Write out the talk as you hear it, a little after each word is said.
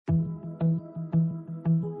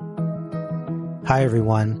Hi,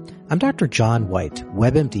 everyone. I'm Dr. John White,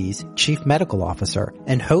 WebMD's Chief Medical Officer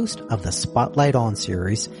and host of the Spotlight On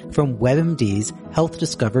series from WebMD's Health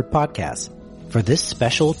Discovered podcast. For this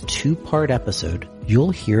special two-part episode,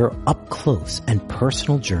 you'll hear up close and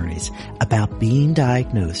personal journeys about being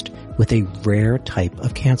diagnosed with a rare type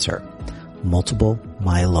of cancer, multiple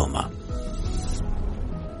myeloma.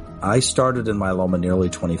 I started in myeloma nearly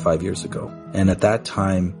 25 years ago. And at that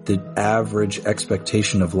time, the average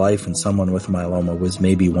expectation of life in someone with myeloma was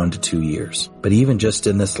maybe 1 to 2 years. But even just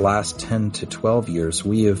in this last 10 to 12 years,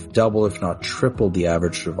 we have doubled, if not tripled, the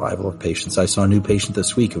average survival of patients. I saw a new patient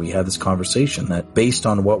this week, and we had this conversation that based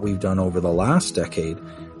on what we've done over the last decade,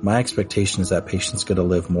 my expectation is that patient's going to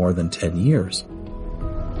live more than 10 years.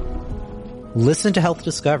 Listen to Health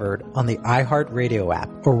Discovered on the iHeartRadio app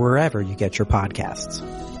or wherever you get your podcasts.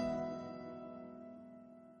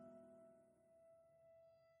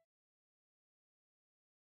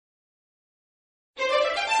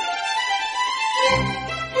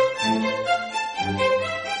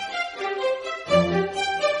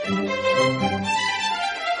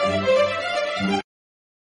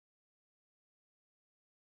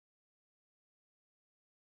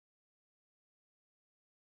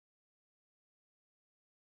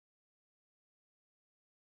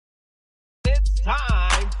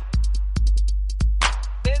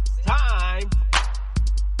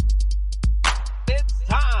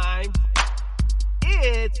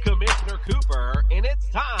 It's Commissioner Cooper, and it's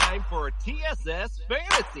time for TSS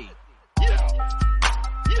Fantasy.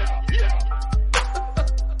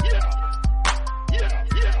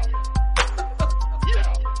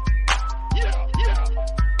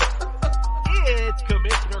 It's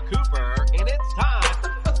Commissioner Cooper, and it's time.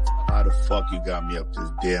 How the fuck you got me up this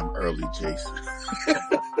damn early, Jason?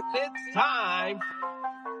 It's time.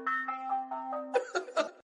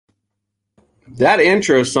 That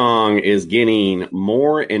intro song is getting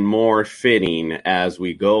more and more fitting as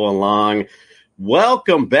we go along.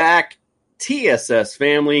 Welcome back, TSS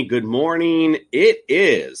family. Good morning. It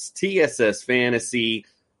is TSS Fantasy,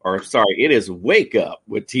 it is Wake Up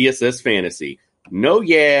with TSS Fantasy. No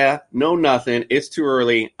nothing. It's too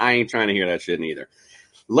early. I ain't trying to hear that shit neither.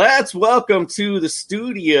 Let's welcome to the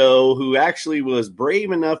studio, who actually was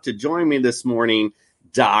brave enough to join me this morning,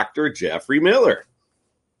 Dr. Jeffrey Miller.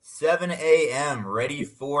 7 a.m. ready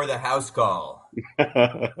for the house call.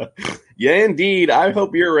 Yeah, indeed. I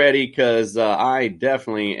hope you're ready because I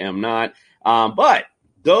definitely am not. But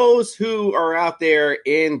those who are out there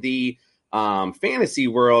in the fantasy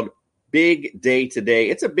world, big day today.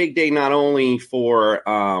 It's a big day not only for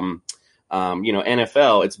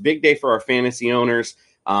NFL. It's a big day for our fantasy owners.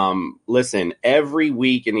 Listen, every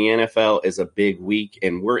week in the NFL is a big week,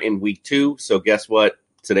 and we're in week 2. So guess what?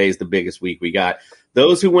 Today's the biggest week we got.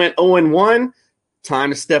 Those who went 0-1,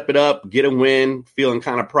 time to step it up, get a win, feeling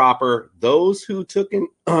kind of proper. Those who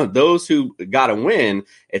those who got a win,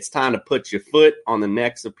 it's time to put your foot on the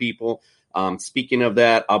necks of people. Speaking of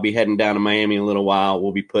that, I'll be heading down to Miami in a little while.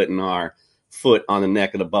 We'll be putting our foot on the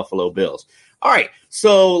neck of the Buffalo Bills. All right,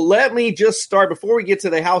 so let me just start before we get to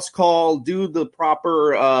the house call. Do the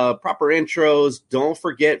proper intros. Don't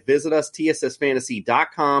forget, visit us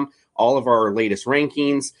tssfantasy.com. All of our latest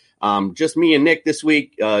rankings. Just me and Nick this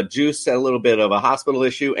week. Juice had a little bit of a hospital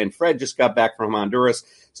issue, and Fred just got back from Honduras.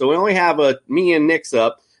 So we only have me and Nick's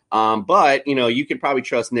up. But, you can probably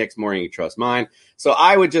trust Nick's more than you trust mine. So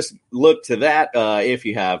I would just look to that if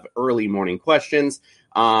you have early morning questions.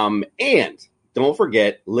 And don't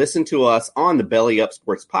forget, listen to us on the Belly Up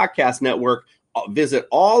Sports Podcast Network. Visit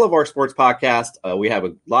all of our sports podcasts. We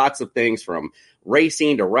have lots of things from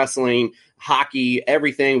racing to wrestling, hockey,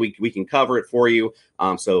 everything. We can cover it for you.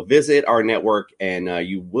 So visit our network, and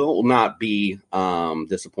you will not be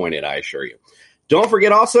disappointed, I assure you. Don't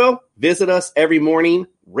forget also, visit us every morning,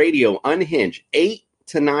 Radio Unhinged, 8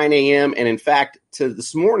 to 9 a.m. And in fact, to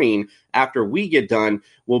this morning, after we get done,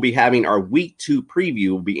 we'll be having our Week 2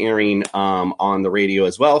 preview. We'll be airing on the radio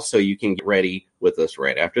as well, so you can get ready with us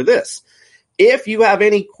right after this. If you have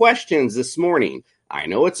any questions this morning, I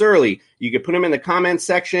know it's early. You can put them in the comments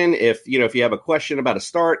section. If you have a question about a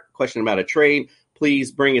start, question about a trade,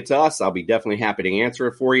 please bring it to us. I'll be definitely happy to answer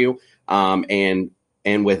it for you. And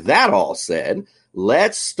with that all said,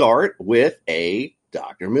 let's start with a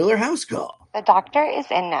Dr. Miller house call. The doctor is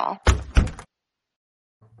in now.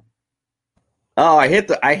 Oh, I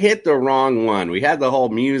hit the wrong one. We had the whole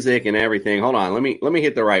music and everything. Hold on, let me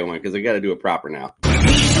hit the right one because I got to do it proper now.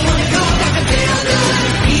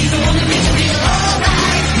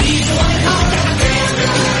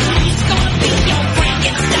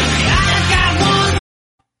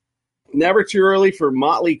 Never too early for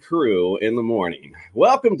Motley Crue in the morning.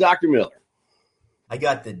 Welcome, Dr. Miller. I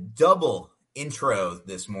got the double intro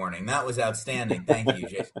this morning. That was outstanding. Thank you,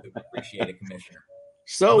 Jason. Appreciate it, Commissioner.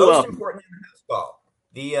 So Most important in the house call.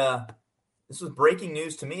 This was breaking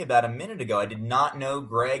news to me about a minute ago. I did not know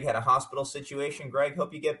Greg had a hospital situation. Greg,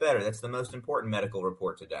 hope you get better. That's the most important medical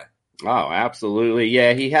report today. Oh, absolutely.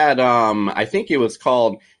 Yeah, he had, I think it was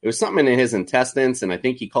something in his intestines, and I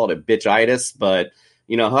think he called it bitchitis, but,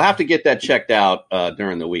 he'll have to get that checked out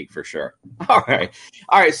during the week for sure. All right.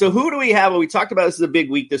 So who do we have? Well, we talked about this is a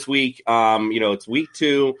big week this week. It's week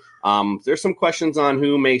 2. There's some questions on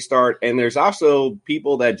who may start, and there's also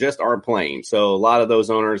people that just aren't playing. So a lot of those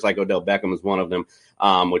owners, like Odell Beckham is one of them,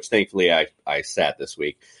 which thankfully I sat this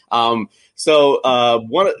week. Some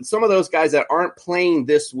of those guys that aren't playing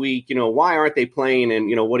this week, why aren't they playing, and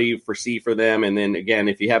what do you foresee for them? And then again,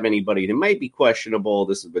 if you have anybody that might be questionable,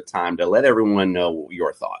 this is the time to let everyone know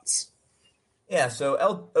your thoughts. Yeah,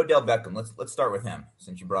 so Odell Beckham, let's start with him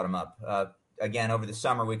since you brought him up. Again, over the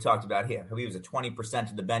summer, we talked about he was a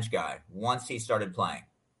 20% of the bench guy once he started playing.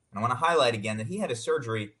 And I want to highlight again that he had a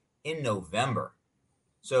surgery in November.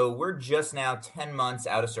 So we're just now 10 months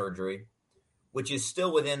out of surgery, which is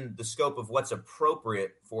still within the scope of what's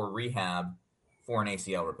appropriate for rehab for an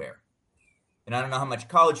ACL repair. And I don't know how much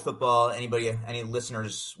college football any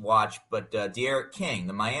listeners watch, but De'Aaron King,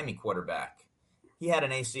 the Miami quarterback, he had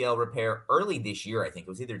an ACL repair early this year. I think it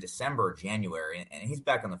was either December or January, and he's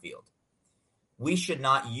back on the field. We should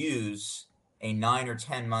not use a 9 or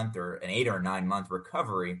 10 month or an 8 or 9 month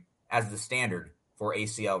recovery as the standard for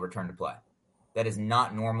ACL return to play. That is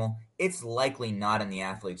not normal. It's likely not in the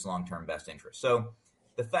athlete's long-term best interest. So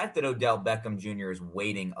the fact that Odell Beckham Jr. is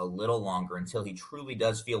waiting a little longer until he truly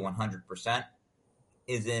does feel 100%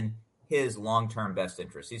 is in his long-term best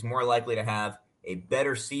interest. He's more likely to have a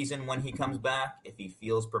better season when he comes back if he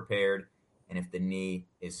feels prepared and if the knee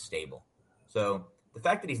is stable. So the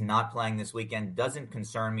fact that he's not playing this weekend doesn't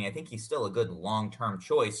concern me. I think he's still a good long-term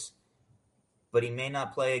choice, but he may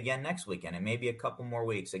not play again next weekend. It may be a couple more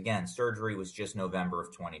weeks. Again, surgery was just November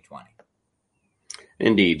of 2020.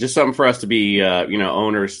 Indeed. Just something for us to be,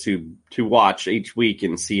 owners to watch each week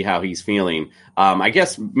and see how he's feeling. I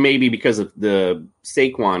guess maybe because of the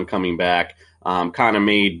Saquon coming back, kind of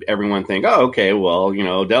made everyone think, oh, okay, well,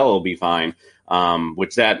 Odell will be fine.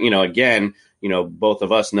 Which that, again, both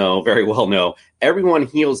of us very well know everyone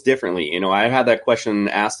heals differently. I've had that question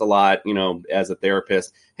asked a lot, as a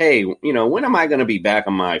therapist. Hey, when am I going to be back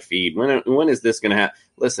on my feet? When is this going to happen?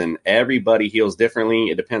 Listen, everybody heals differently.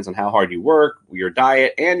 It depends on how hard you work, your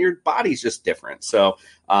diet, and your body's just different. So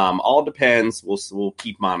all depends. We'll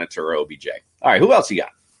keep monitor OBJ. All right, who else you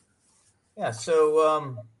got? Yeah,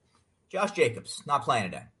 so Josh Jacobs not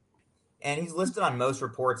playing today. And he's listed on most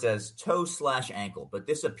reports as toe/ankle, but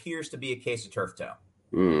this appears to be a case of turf toe.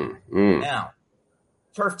 Now,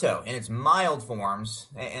 turf toe in its mild forms,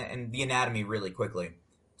 and the anatomy really quickly.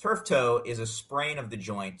 Turf toe is a sprain of the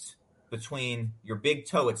joint between your big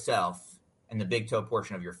toe itself and the big toe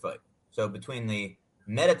portion of your foot. So between the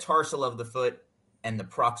metatarsal of the foot and the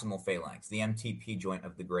proximal phalanx, the MTP joint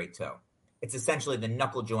of the great toe. It's essentially the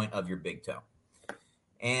knuckle joint of your big toe.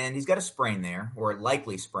 And he's got a sprain there, or a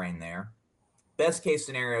likely sprain there. Best case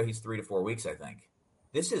scenario, he's 3 to 4 weeks, I think.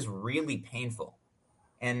 This is really painful.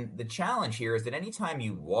 And the challenge here is that anytime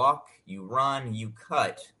you walk, you run, you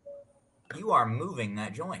cut, you are moving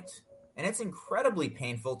that joint. And it's incredibly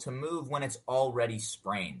painful to move when it's already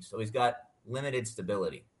sprained. So he's got limited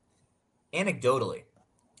stability. Anecdotally,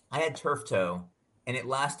 I had turf toe, and it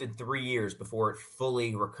lasted 3 years before it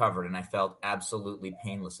fully recovered, and I felt absolutely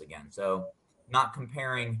painless again. So not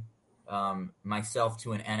comparing myself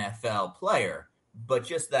to an NFL player, but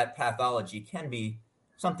just that pathology can be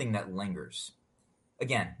something that lingers.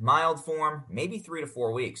 Again, mild form, maybe 3 to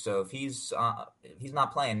 4 weeks. So if he's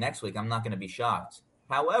not playing next week, I'm not going to be shocked.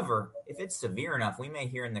 However, if it's severe enough, we may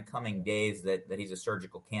hear in the coming days that he's a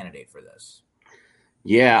surgical candidate for this.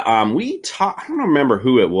 Yeah, I don't remember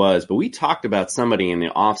who it was, but we talked about somebody in the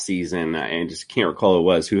offseason, and just can't recall who it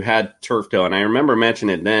was, who had turf toe. And I remember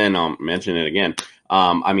mentioning it then, I'll mention it again.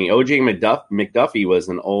 O.J. McDuffie was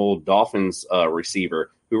an old Dolphins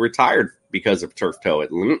receiver who retired because of turf toe.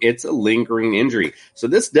 It's a lingering injury. So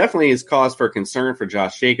this definitely is cause for concern for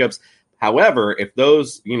Josh Jacobs. However, if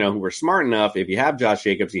those, who were smart enough, if you have Josh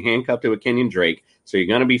Jacobs, you handcuff to a Kenyon Drake, so you're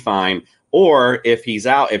going to be fine. Or if he's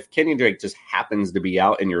out, if Kenyon Drake just happens to be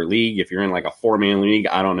out in your league, if you're in like a 4-man league,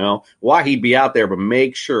 I don't know why he'd be out there, but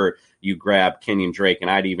make sure you grab Kenyon Drake. And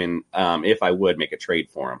I'd even, if I would, make a trade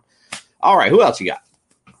for him. All right, who else you got?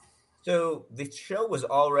 So the show was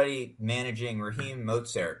already managing Raheem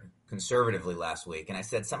Mostert conservatively last week. And I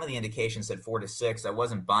said some of the indications said 4 to 6. I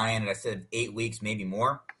wasn't buying it. I said 8 weeks, maybe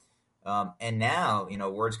more. And now,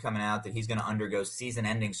 word's coming out that he's going to undergo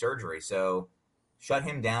season-ending surgery. So shut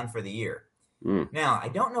him down for the year. Now, I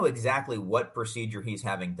don't know exactly what procedure he's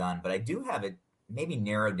having done, but I do have it maybe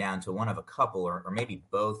narrowed down to one of a couple or maybe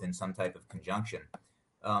both in some type of conjunction.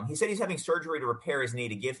 He said he's having surgery to repair his knee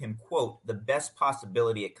to give him, quote, the best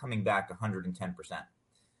possibility at coming back 110%,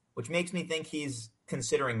 which makes me think he's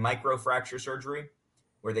considering microfracture surgery,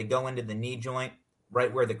 where they go into the knee joint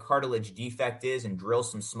right where the cartilage defect is and drill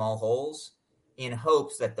some small holes in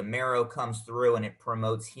hopes that the marrow comes through and it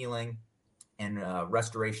promotes healing and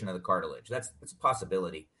restoration of the cartilage. That's a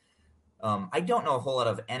possibility. I don't know a whole lot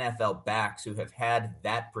of NFL backs who have had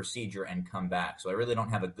that procedure and come back, so I really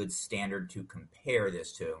don't have a good standard to compare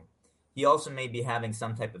this to. He also may be having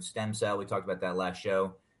some type of stem cell, we talked about that last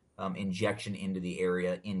show, injection into the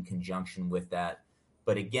area in conjunction with that.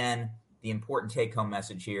 But again, the important take-home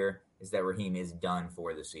message here is that Raheem is done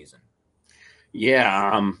for the season.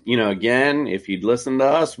 Yeah, again, if you'd listened to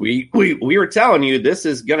us, we were telling you this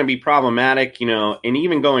is going to be problematic, and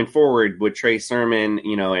even going forward with Trey Sermon,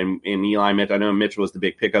 and Eli Mitchell. I know Mitchell was the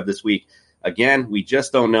big pickup this week. Again, we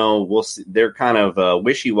just don't know. We'll see. They're kind of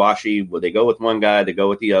wishy-washy. Will they go with one guy? They go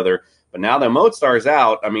with the other. But now that Mostar's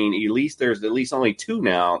out, I mean, there's at least only 2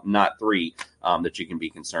 now, not 3, that you can be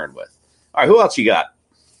concerned with. All right, who else you got?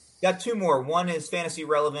 Got 2 more. One is fantasy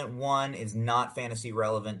relevant. One is not fantasy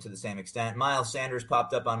relevant to the same extent. Miles Sanders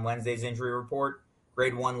popped up on Wednesday's injury report.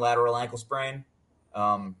 Grade 1 lateral ankle sprain.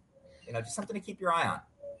 Just something to keep your eye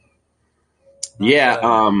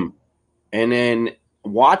on. And then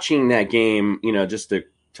watching that game, just to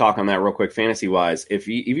talk on that real quick, fantasy-wise, if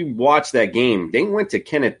you watch that game, they went to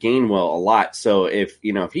Kenneth Gainwell a lot. So if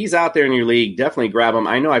he's out there in your league, definitely grab him.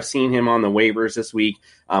 I know I've seen him on the waivers this week.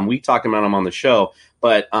 We talked about him on the show.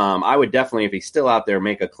 But I would definitely, if he's still out there,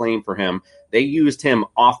 make a claim for him. They used him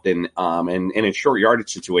often and in short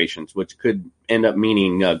yardage situations, which could end up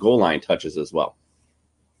meaning goal line touches as well.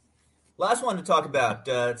 Last one to talk about,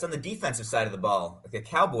 it's on the defensive side of the ball, the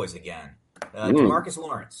Cowboys again. DeMarcus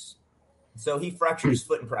Lawrence. So he fractured his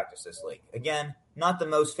foot in practice this week. Again, not the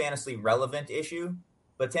most fantasy relevant issue,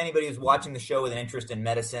 but to anybody who's watching the show with an interest in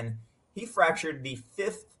medicine, he fractured the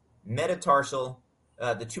 5th metatarsal,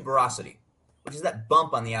 the tuberosity, which is that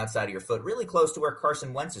bump on the outside of your foot, really close to where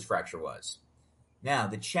Carson Wentz's fracture was. Now,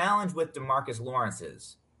 the challenge with DeMarcus Lawrence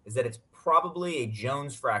is that it's probably a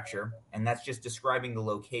Jones fracture, and that's just describing the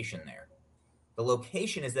location there. The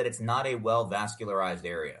location is that it's not a well-vascularized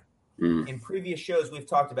area. In previous shows, we've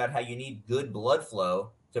talked about how you need good blood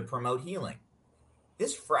flow to promote healing.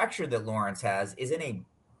 This fracture that Lawrence has is in an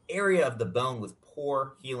area of the bone with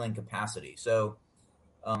poor healing capacity. So,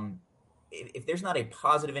 if there's not a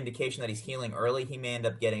positive indication that he's healing early, he may end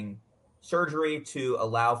up getting surgery to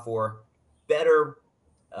allow for better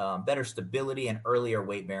stability and earlier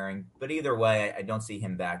weight bearing. But either way, I don't see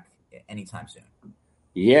him back anytime soon.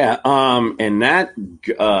 Yeah, and that,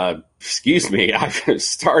 excuse me, I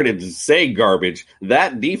started to say garbage.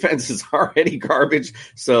 That defense is already garbage,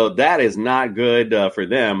 so that is not good for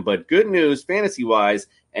them. But good news, fantasy-wise,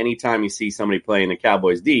 anytime you see somebody playing the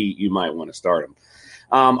Cowboys D, you might want to start them.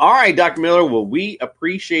 All right, Dr. Miller, well, we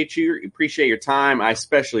appreciate your time. I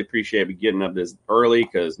especially appreciate you getting up this early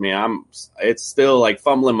because, man, it's still like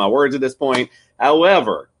fumbling my words at this point.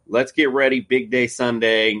 However, let's get ready. Big day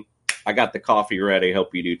Sunday. I got the coffee ready.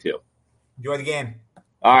 Hope you do too. Enjoy the game.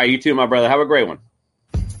 All right, you too, my brother. Have a great one.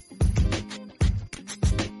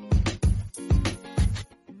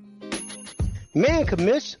 Man,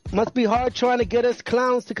 Commish, must be hard trying to get us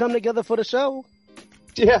clowns to come together for the show.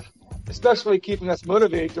 Yeah, especially keeping us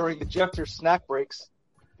motivated during the Jeffter snack breaks.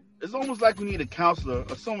 It's almost like we need a counselor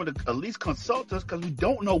or someone to at least consult us because we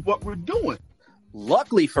don't know what we're doing.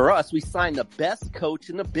 Luckily for us, we signed the best coach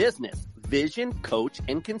in the business, Vision Coach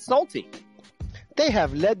and Consulting. They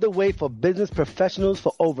have led the way for business professionals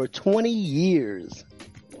for over 20 years.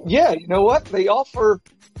 Yeah, you know what? They offer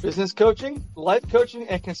business coaching, life coaching,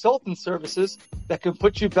 and consulting services that can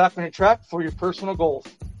put you back on track for your personal goals.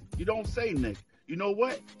 You don't say, Nick. You know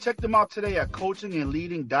what? Check them out today at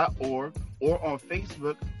coachingandleading.org or on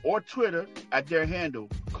Facebook or Twitter at their handle,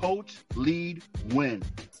 Coach Lead Win.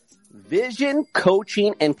 Vision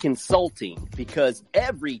Coaching and Consulting, because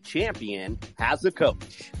every champion has a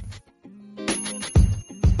coach.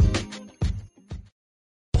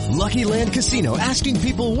 Lucky Land Casino, asking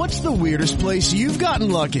people, what's the weirdest place you've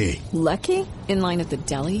gotten lucky? Lucky? In line at the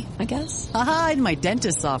deli, I guess? Aha, in my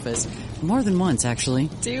dentist's office. More than once, actually.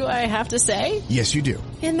 Do I have to say? Yes, you do.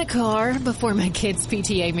 In the car before my kids'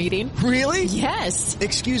 PTA meeting. Really? Yes.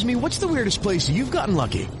 Excuse me, what's the weirdest place you've gotten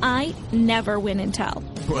lucky? I never win and tell.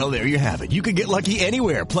 Well, there you have it. You can get lucky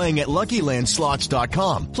anywhere, playing at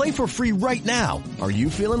LuckyLandSlots.com. Play for free right now. Are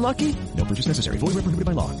you feeling lucky? No purchase necessary. Void where prohibited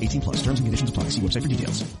by law. 18+. Terms and conditions apply. See website for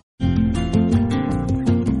details.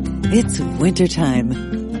 It's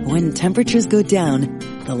wintertime. When temperatures go down,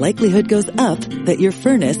 the likelihood goes up that your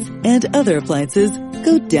furnace and other appliances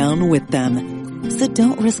go down with them. So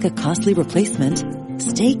don't risk a costly replacement.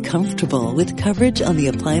 Stay comfortable with coverage on the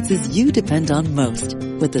appliances you depend on most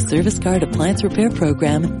with the Service Guard Appliance Repair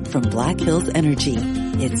Program from Black Hills Energy.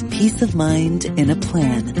 It's peace of mind in a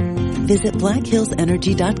plan. Visit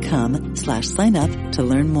blackhillsenergy.com/sign up to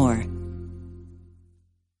learn more.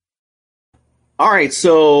 All right,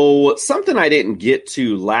 so something I didn't get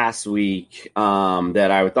to last week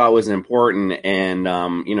that I thought was important, and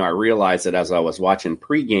I realized that as I was watching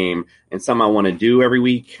pregame, and something I want to do every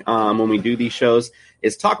week when we do these shows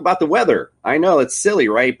is talk about the weather. I know it's silly,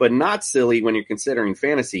 right? But not silly when you're considering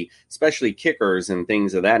fantasy, especially kickers and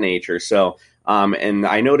things of that nature. So, and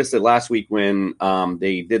I noticed it last week when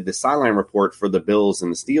they did the sideline report for the Bills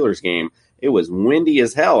and the Steelers game. It was windy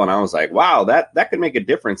as hell, and I was like, wow, that could make a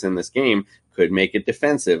difference in this game. Could make it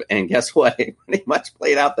defensive. And guess what? It pretty much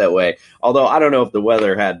played out that way. Although I don't know if the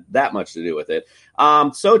weather had that much to do with it.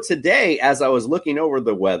 So today, as I was looking over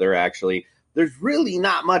the weather, actually, there's really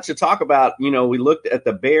not much to talk about. We looked at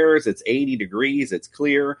the Bears. It's 80 degrees. It's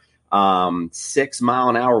clear. 6 mile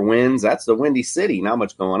an hour winds. That's the Windy City. Not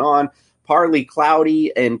much going on. Partly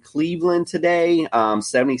cloudy in Cleveland today.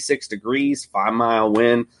 76 degrees, 5 mile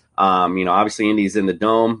wind. Obviously Indy's in the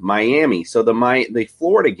Dome. Miami. So the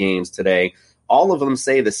Florida games today, all of them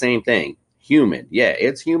say the same thing. Humid. Yeah,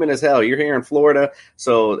 it's humid as hell. You're here in Florida.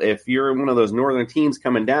 So if you're one of those northern teams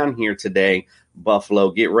coming down here today,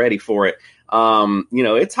 Buffalo, get ready for it.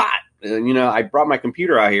 It's hot. I brought my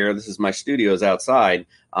computer out here. This is my studios outside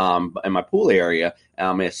in my pool area.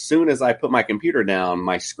 As soon as I put my computer down,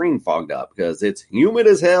 my screen fogged up because it's humid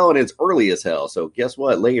as hell and it's early as hell. So guess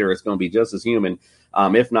what? Later, it's going to be just as humid,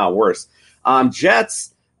 if not worse.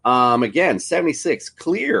 Jets, again, 76,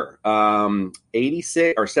 clear.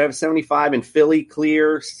 86 or 75 in Philly,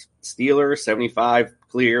 clear. Steelers, 75,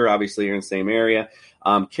 clear. Obviously, you're in the same area.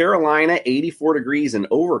 Carolina, 84 degrees and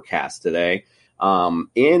overcast today.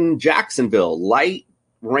 In Jacksonville, light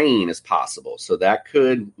rain is possible. So that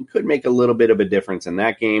could make a little bit of a difference in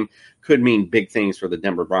that game. Could mean big things for the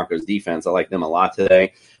Denver Broncos defense. I like them a lot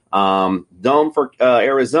today. Dome for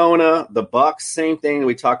Arizona, the Bucks, same thing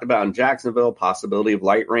we talked about in Jacksonville, possibility of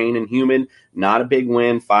light rain and humid, not a big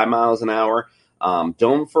wind, 5 miles an hour.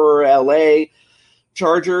 Dome for LA,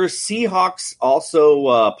 Chargers, Seahawks,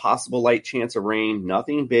 also possible light chance of rain,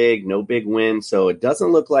 nothing big, no big wind. So it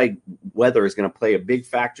doesn't look like weather is going to play a big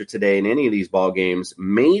factor today in any of these ball games.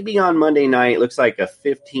 Maybe on Monday night, looks like a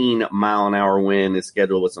 15 mile an hour wind is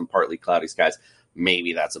scheduled with some partly cloudy skies.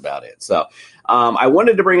 Maybe that's about it. So I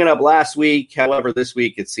wanted to bring it up last week. However, this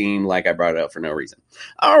week it seemed like I brought it up for no reason.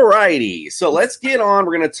 All righty. So let's get on.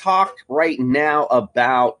 We're going to talk right now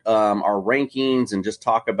about our rankings and just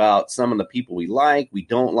talk about some of the people we like, we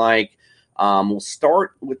don't like. We'll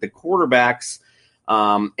start with the quarterbacks.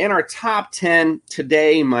 In our top 10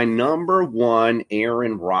 today, my number one,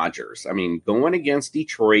 Aaron Rodgers. I mean, going against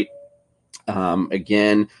Detroit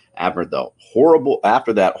again, after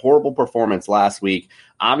that horrible performance last week,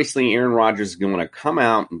 obviously Aaron Rodgers is going to come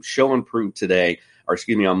out and show and prove today,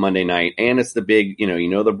 on Monday night. And it's the big,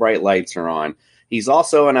 the bright lights are on. He's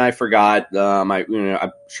also, and I forgot,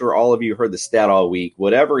 I'm sure all of you heard the stat all week.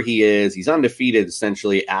 Whatever he is, he's undefeated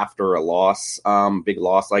essentially after a loss, big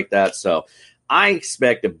loss like that. So I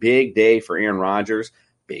expect a big day for Aaron Rodgers,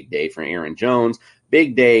 big day for Aaron Jones,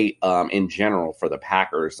 big day in general for the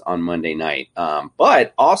Packers on Monday night.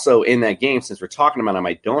 But also in that game, since we're talking about him,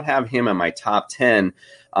 I don't have him in my top 10.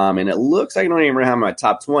 And it looks like I don't even have him in my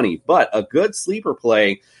top 20. But a good sleeper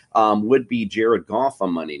play would be Jared Goff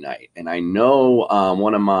on Monday night. And I know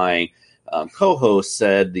one of my co-hosts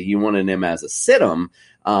said that he wanted him as a sit-em.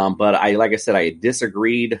 But like I said, I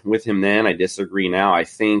disagreed with him then. I disagree now. I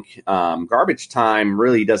think garbage time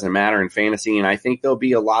really doesn't matter in fantasy, and I think there'll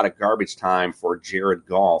be a lot of garbage time for Jared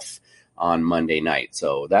Goff on Monday night.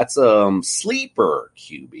 So that's a sleeper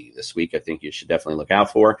QB this week. I think you should definitely look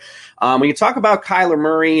out for. We can talk about Kyler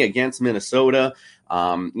Murray against Minnesota.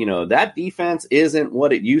 That defense isn't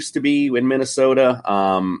what it used to be in Minnesota.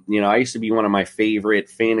 I used to be one of my favorite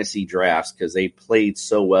fantasy drafts because they played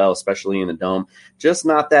so well, especially in the Dome. Just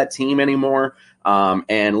not that team anymore.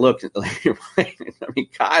 And look,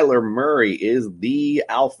 Kyler Murray is the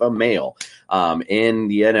alpha male. in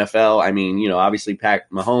the NFL. I mean, obviously Pat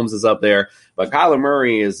Mahomes is up there, but Kyler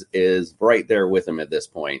Murray is right there with him at this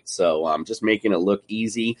point. So just making it look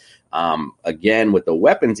easy. Again, with the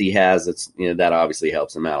weapons he has, it's that obviously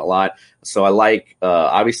helps him out a lot. So I like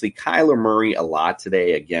obviously Kyler Murray a lot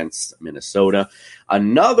today against Minnesota.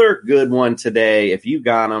 Another good one today, if you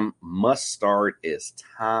got him, must start is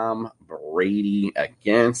Tom Brady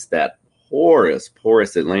against that porous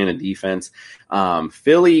Atlanta defense.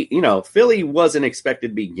 Philly wasn't expected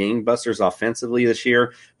to be gangbusters offensively this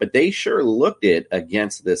year, but they sure looked it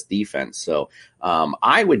against this defense. So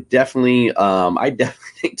I definitely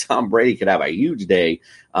think Tom Brady could have a huge day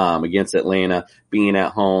against Atlanta, being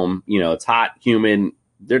at home. It's hot, humid.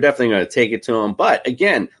 They're definitely going to take it to them. But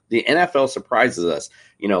again, the NFL surprises us.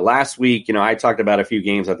 Last week, I talked about a few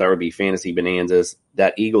games I thought would be fantasy bonanzas.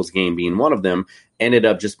 That Eagles game being one of them ended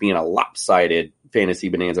up just being a lopsided fantasy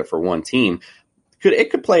bonanza for one team.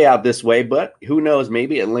 It could play out this way, but who knows?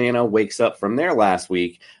 Maybe Atlanta wakes up from their last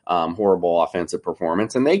week horrible offensive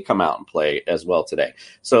performance, and they come out and play as well today.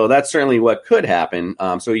 So that's certainly what could happen.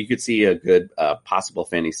 So you could see a good possible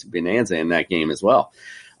fantasy bonanza in that game as well.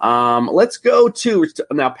 Let's go to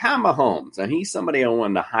now Pat Mahomes. Now he's somebody I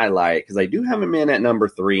wanted to highlight because I do have him in at number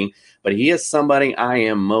 3, but he is somebody I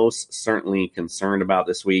am most certainly concerned about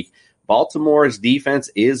this week. Baltimore's defense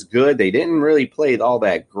is good. They didn't really play all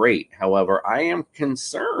that great. However, I am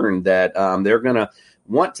concerned that they're going to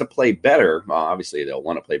want to play better. Well, obviously, they'll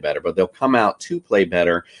want to play better, but they'll come out to play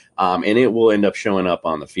better, and it will end up showing up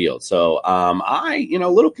on the field. So a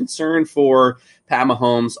little concerned for Pat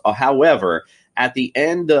Mahomes. However, at the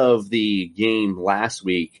end of the game last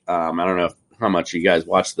week, I don't know how much you guys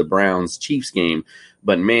watched the Browns-Chiefs game,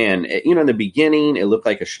 but man, in the beginning, it looked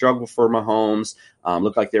like a struggle for Mahomes.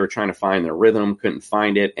 Looked like they were trying to find their rhythm, couldn't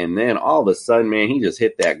find it. And then all of a sudden, man, he just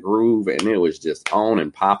hit that groove and it was just on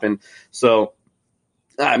and popping. So,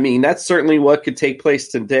 I mean, that's certainly what could take place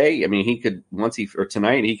today. I mean, he could,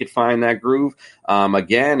 tonight, he could find that groove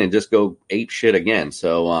again and just go ape shit again.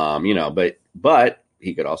 So, but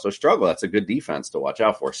he could also struggle. That's a good defense to watch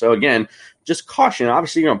out for. So again, just caution.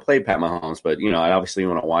 Obviously, you're going to play Pat Mahomes, but I obviously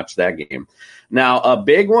want to watch that game. Now, a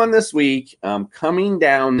big one this week, coming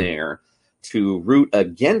down there to root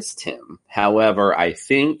against him. However, I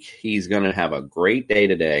think he's going to have a great day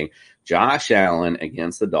today. Josh Allen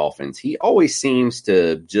against the Dolphins. He always seems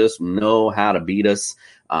to just know how to beat us.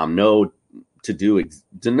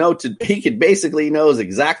 He basically knows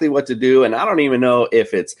exactly what to do. And I don't even know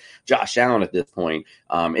if it's Josh Allen at this point.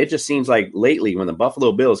 It just seems like lately when the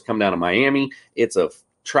Buffalo Bills come down to Miami, it's a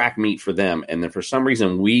track meet for them. And then for some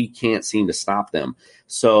reason, we can't seem to stop them.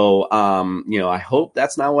 So, I hope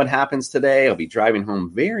that's not what happens today. I'll be driving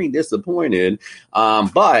home very disappointed.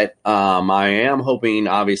 But I am hoping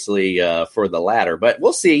obviously for the latter, but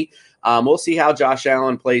we'll see. We'll see how Josh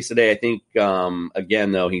Allen plays today. I think,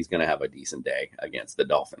 again, though, he's going to have a decent day against the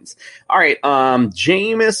Dolphins. All right,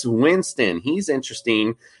 Jameis Winston. He's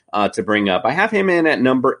interesting to bring up. I have him in at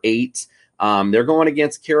number 8. They're going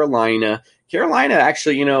against Carolina. Carolina,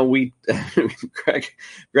 actually,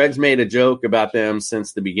 Greg's made a joke about them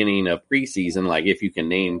since the beginning of preseason. Like if you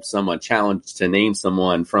can challenge to name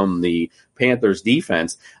someone from the Panthers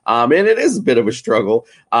defense. And it is a bit of a struggle.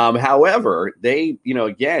 However, they,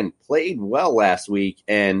 again, played well last week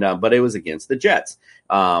but it was against the Jets.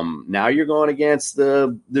 Now you're going against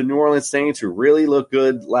the New Orleans Saints, who really looked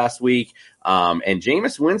good last week. And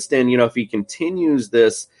Jameis Winston, if he continues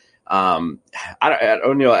this, I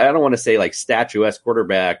don't want to say like statuesque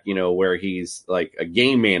quarterback, where he's like a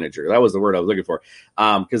game manager. That was the word I was looking for.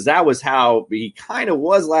 Because that was how he kind of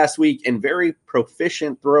was last week, and very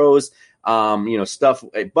proficient throws, stuff,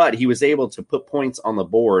 but he was able to put points on the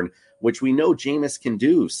board, which we know Jameis can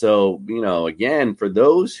do. So, again, for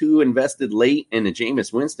those who invested late in the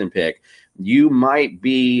Jameis Winston pick, you might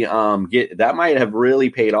be, that might have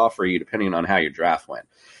really paid off for you depending on how your draft went.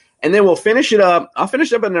 And then we'll finish it up. I'll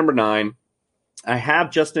finish up at number 9. I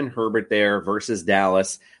have Justin Herbert there versus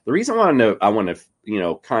Dallas. The reason I want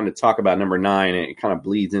to kind of talk about number 9, and it kind of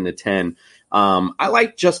bleeds into 10. I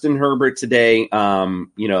like Justin Herbert today.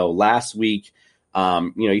 Last week,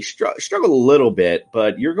 he struggled a little bit,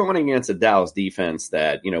 but you're going against a Dallas defense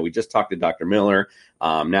that, we just talked to Dr. Miller,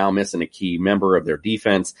 now missing a key member of their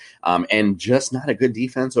defense, and just not a good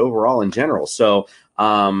defense overall in general. So,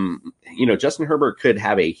 Justin Herbert could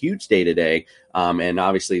have a huge day today. And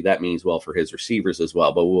obviously that means well for his receivers as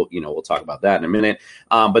well, but we'll talk about that in a minute.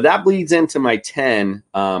 But that bleeds into my 10,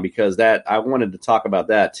 because I wanted to talk about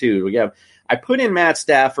that too. I put in Matt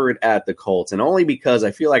Stafford at the Colts, and only because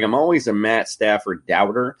I feel like I'm always a Matt Stafford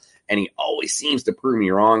doubter. and he always seems to prove me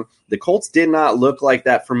wrong. The Colts did not look like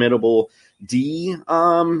that formidable D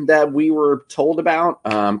that we were told about,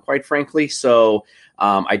 quite frankly. So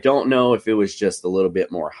I don't know if it was just a little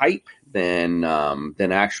bit more hype than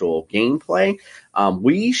actual gameplay.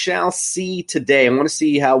 We shall see today. I want to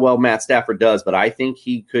see how well Matt Stafford does, but I think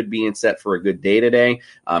he could be in set for a good day today.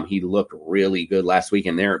 He looked really good last week,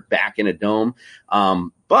 and they're back in a dome.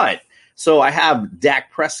 So I have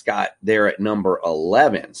Dak Prescott there at number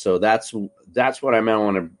 11. So that's what I meant. I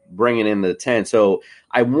want to bring it into the 10. So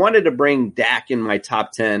I wanted to bring Dak in my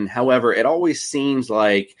top 10. However, it always seems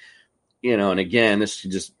like, and again, this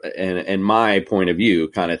is just in my point of view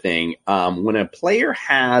kind of thing. When a player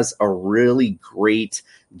has a really great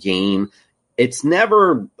game, it's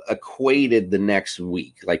never equated the next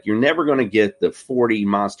week. Like, you're never going to get the 40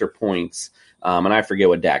 monster points. And I forget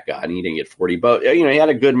what Dak got, and he didn't get 40, but he had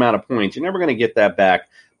a good amount of points. You're never going to get that back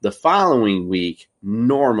the following week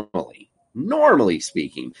normally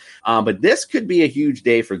speaking. But this could be a huge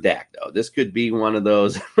day for Dak, though. This could be one of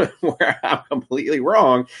those where I'm completely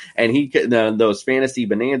wrong, and he could, those fantasy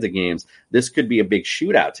bonanza games, this could be a big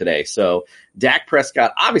shootout today. So Dak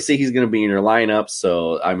Prescott, obviously he's going to be in your lineup.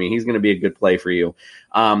 So, he's going to be a good play for you.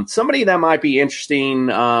 Somebody that might be interesting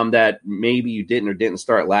that maybe you didn't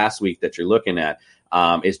start last week that you're looking at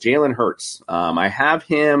is Jalen Hurts. I have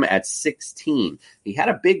him at 16. He had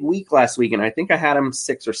a big week last week, and I think I had him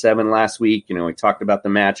 6 or 7 last week. We talked about the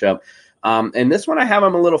matchup. And this one I have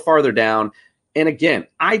him a little farther down. And again,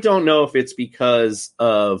 I don't know if it's because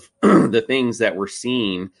of the things that we're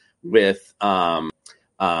seeing with San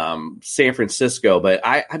Francisco, but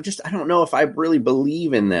I don't know if I really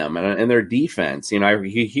believe in them and their defense. You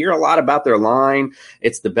hear a lot about their line.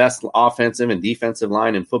 It's the best offensive and defensive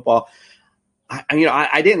line in football.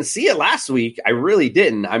 I didn't see it last week. I really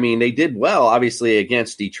didn't. They did well, obviously,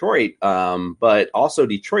 against Detroit, but also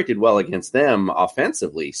Detroit did well against them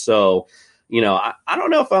offensively. So, I don't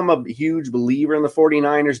know if I'm a huge believer in the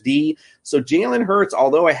 49ers D. So Jalen Hurts,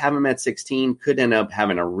 although I have him at 16, could end up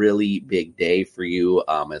having a really big day for you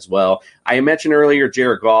as well. I mentioned earlier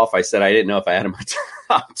Jared Goff. I said I didn't know if I had him in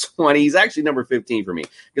my top 20. He's actually number 15 for me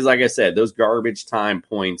because, like I said, those garbage time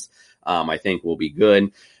points I think will be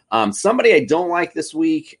good. Somebody I don't like this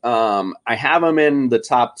week, I have him in the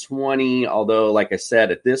top 20, although, like I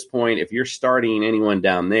said, at this point, if you're starting anyone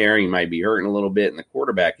down there, you might be hurting a little bit in the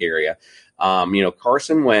quarterback area.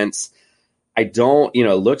 Carson Wentz, it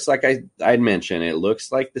looks like I'd mentioned, it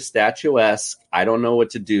looks like the statuesque. I don't know what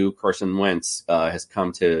to do. Carson Wentz has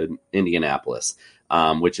come to Indianapolis,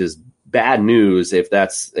 which is bad news if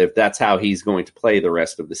that's how he's going to play the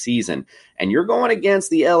rest of the season. And you're going against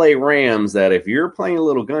the LA Rams that if you're playing a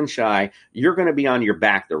little gun shy, you're going to be on your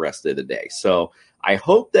back the rest of the day. So I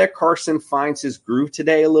hope that Carson finds his groove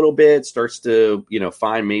today a little bit, starts to,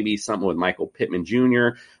 find maybe something with Michael Pittman Jr.,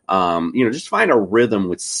 just find a rhythm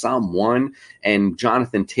with someone. And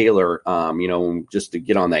Jonathan Taylor, just to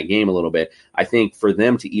get on that game a little bit, I think for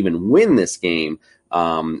them to even win this game,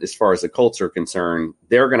 as far as the Colts are concerned,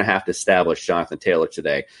 they're going to have to establish Jonathan Taylor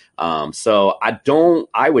today. So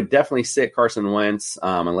I would definitely sit Carson Wentz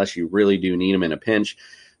unless you really do need him in a pinch.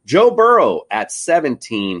 Joe Burrow at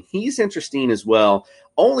 17, he's interesting as well,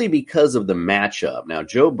 only because of the matchup. Now,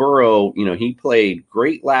 Joe Burrow, he played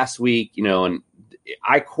great last week, and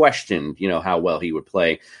I questioned, how well he would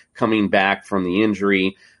play coming back from the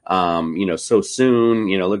injury, so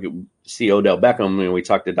soon. See Odell Beckham, we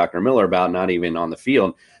talked to Dr. Miller about not even on the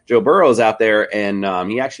field. Joe Burrow's out there, and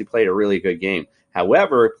he actually played a really good game.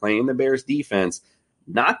 However, playing the Bears defense,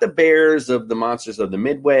 not the Bears of the monsters of the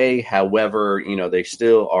Midway. However, they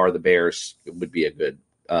still are the Bears. It would be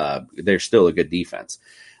they're still a good defense.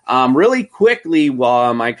 Really quickly,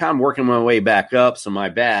 while I'm kind of working my way back up, so my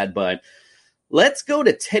bad, but let's go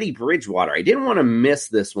to Teddy Bridgewater. I didn't want to miss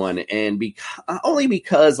this one, and only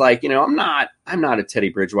because, I'm not a Teddy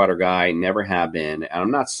Bridgewater guy, never have been, and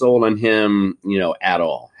I'm not sold on him, at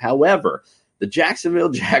all. However, the Jacksonville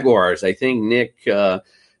Jaguars, I think Nick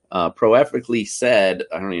proefically said,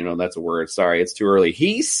 I don't even know if that's a word. Sorry, it's too early.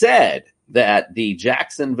 He said that the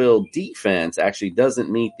Jacksonville defense actually doesn't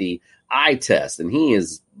meet the eye test, and he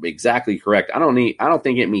is exactly correct. I don't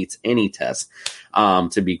think it meets any test,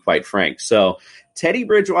 to be quite frank. So Teddy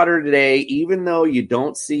Bridgewater today, even though you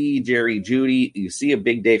don't see Jerry Jeudy, you see a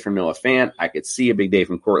big day from Noah Fant. I could see a big day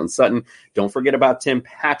from Courtland Sutton. Don't forget about Tim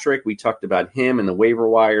Patrick. We talked about him in the waiver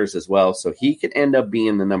wires as well. So he could end up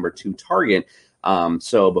being the number 2 target.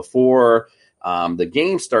 So before The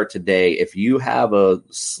games start today. If you have a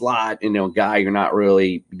slot, guy you don't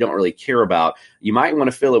really care about, you might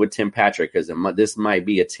want to fill it with Tim Patrick because this might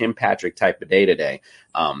be a Tim Patrick type of day today.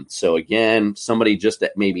 So again, somebody just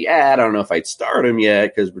that maybe I don't know if I'd start him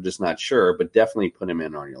yet because we're just not sure, but definitely put him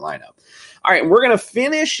in on your lineup. All right, we're going to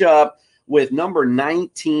finish up with number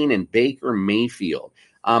 19 and Baker Mayfield.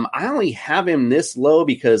 I only have him this low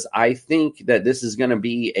because I think that this is going to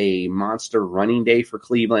be a monster running day for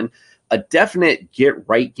Cleveland. A definite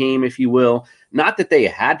get-right game, if you will. Not that they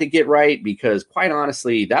had to get right, because quite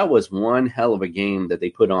honestly, that was one hell of a game that they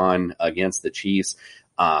put on against the Chiefs.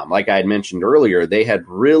 Like I had mentioned earlier, they had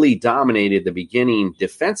really dominated the beginning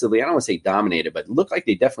defensively. I don't want to say dominated, but it looked like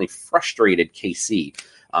they definitely frustrated KC.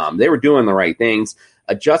 They were doing the right things.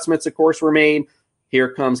 Adjustments, of course, were made.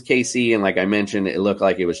 Here comes KC, and like I mentioned, it looked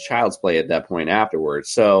like it was child's play at that point afterwards.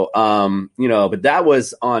 So, but that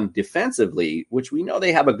was on defensively, which we know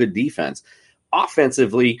they have a good defense.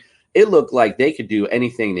 Offensively, it looked like they could do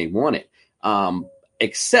anything they wanted,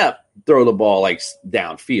 except throw the ball like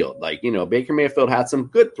downfield. Like, Baker Mayfield had some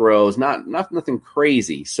good throws, nothing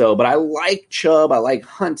crazy. So, but I like Chubb, I like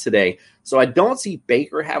Hunt today. So I don't see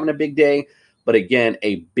Baker having a big day. But again,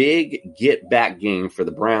 a big get-back game for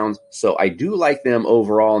the Browns. So I do like them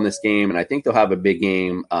overall in this game, and I think they'll have a big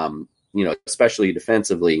game, especially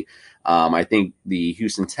defensively. I think the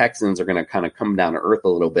Houston Texans are going to kind of come down to earth a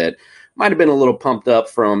little bit. Might have been a little pumped up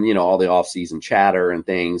from, all the offseason chatter and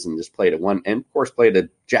things, and just played played a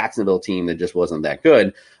Jacksonville team that just wasn't that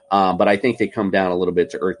good. But I think they come down a little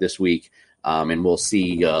bit to earth this week, and we'll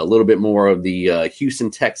see a little bit more of the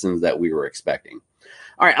Houston Texans that we were expecting.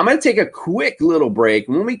 All right, I'm going to take a quick little break.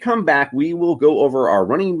 When we come back, we will go over our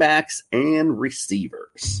running backs and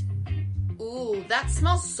receivers. Ooh, that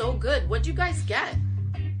smells so good. What'd you guys get?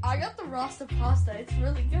 I got the Rasta pasta. It's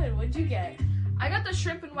really good. What'd you get? I got the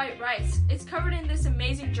shrimp and white rice. It's covered in this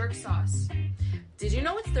amazing jerk sauce. Did you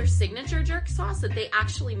know it's their signature jerk sauce that they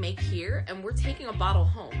actually make here? And we're taking a bottle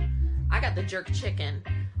home. I got the jerk chicken.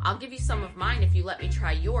 I'll give you some of mine if you let me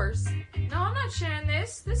try yours. No, I'm not sharing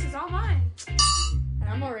this. This is all mine. And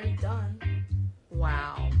I'm already done.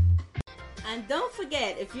 Wow. And don't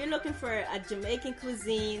forget, if you're looking for a Jamaican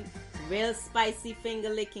cuisine, real spicy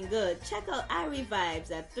finger-licking good, check out Irie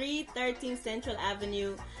Vibes at 313 Central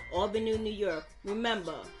Avenue, Albany, New York.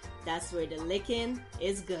 Remember, that's where the licking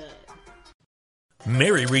is good.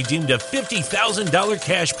 Mary redeemed a $50,000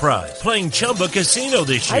 cash prize playing Chumba Casino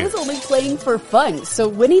this year. I was only playing for fun, so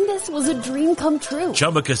winning this was a dream come true.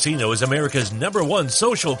 Chumba Casino is America's #1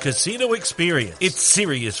 social casino experience. It's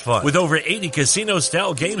serious fun. With over 80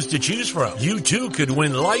 casino-style games to choose from, you too could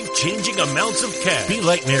win life-changing amounts of cash. Be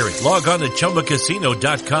like Mary. Log on to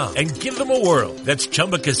ChumbaCasino.com and give them a whirl. That's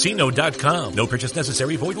ChumbaCasino.com. No purchase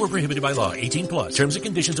necessary. Void where prohibited by law. 18+. Terms and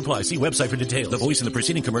conditions apply. See website for details. The voice in the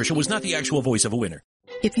preceding commercial was not the actual voice of a winner.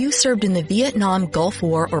 If you served in the Vietnam, Gulf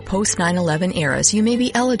War, or post-9/11 eras, you may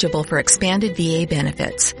be eligible for expanded VA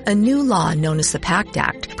benefits. A new law known as the PACT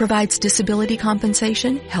Act provides disability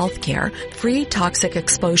compensation, health care, free toxic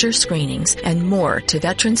exposure screenings, and more to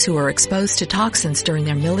veterans who are exposed to toxins during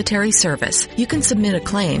their military service. You can submit a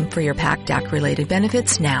claim for your PACT Act-related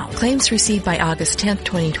benefits now. Claims received by August 10th,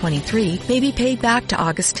 2023 may be paid back to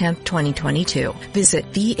August 10th, 2022. Visit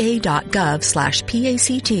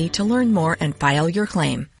va.gov/PACT to learn more and file your claim.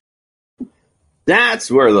 That's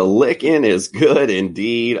where the licking is good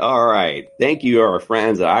indeed. All right. Thank you, our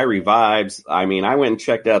friends at Irie Vibes. I mean, I went and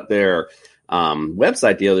checked out their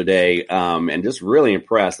website the other day and just really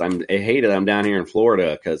impressed. I hated them down here in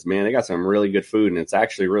Florida because, man, they got some really good food, and it's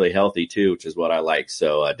actually really healthy too, which is what I like.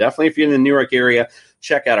 So definitely if you're in the New York area,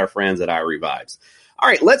 check out our friends at Irie Vibes. All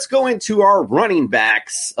right, let's go into our running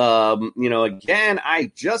backs. Again,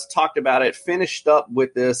 I just talked about it, finished up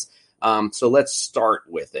with this. So let's start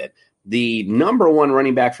with it. The #1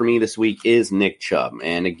 running back for me this week is Nick Chubb.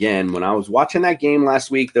 And again, when I was watching that game last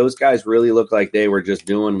week, those guys really looked like they were just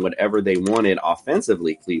doing whatever they wanted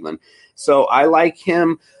offensively, Cleveland. So I like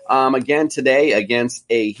him again today against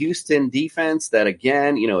a Houston defense that,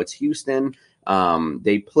 again, it's Houston.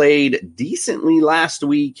 They played decently last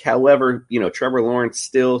week. However, Trevor Lawrence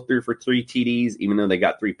still threw for 3 TDs, even though they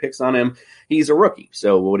got 3 picks on him. He's a rookie.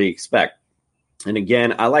 So what do you expect? And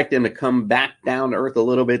again, I like them to come back down to earth a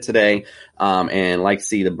little bit today, and like to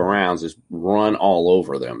see the Browns just run all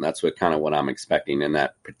over them. That's what I'm expecting in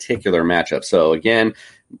that particular matchup. So again,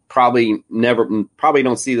 probably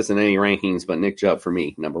don't see this in any rankings, but Nick Chubb for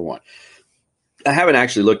me, #1. I haven't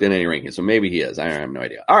actually looked at any rankings, so maybe he is. I have no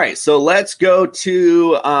idea. All right, so let's go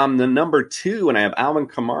to the #2, and I have Alvin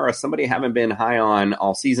Kamara, somebody I haven't been high on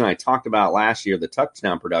all season. I talked about last year, the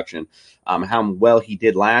touchdown production, how well he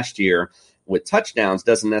did last year. with touchdowns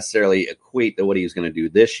doesn't necessarily equate to what he was going to do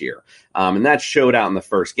this year. And that showed out in the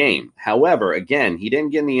first game. However, again, he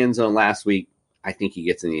didn't get in the end zone last week. I think he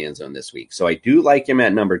gets in the end zone this week. So I do like him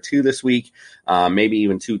at number 2 this week, maybe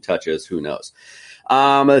even 2 touches. Who knows?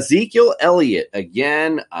 Ezekiel Elliott,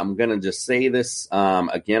 again, I'm going to just say this.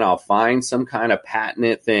 Again, I'll find some kind of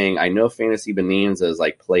patented thing. I know Fantasy Bonanza is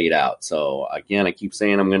like played out. So again, I keep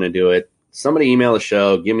saying I'm going to do it. Somebody email the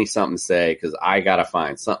show, give me something to say, because I got to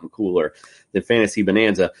find something cooler than Fantasy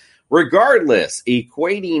Bonanza. Regardless,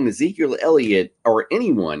 equating Ezekiel Elliott or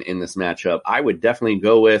anyone in this matchup, I would definitely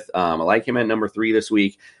go with. I like him at number 3 this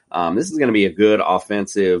week. This is going to be a good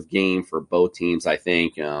offensive game for both teams, I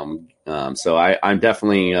think. So I'm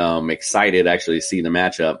definitely excited actually to see the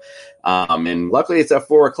matchup. And luckily it's at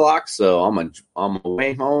 4:00, so on my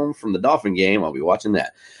way home from the Dolphin game, I'll be watching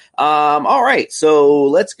that. All right, so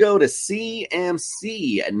let's go to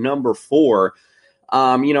CMC at number 4.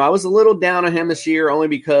 I was a little down on him this year only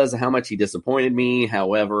because of how much he disappointed me.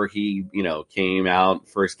 However, he, came out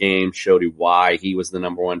first game, showed you why he was the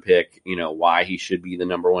number 1 pick, why he should be the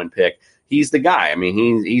number 1 pick. He's the guy. I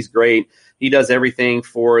mean, he's great. He does everything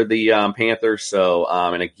for the Panthers. So,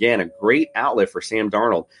 and again, a great outlet for Sam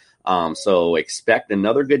Darnold. So expect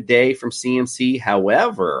another good day from CMC.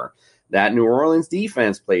 However, that New Orleans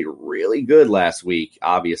defense played really good last week,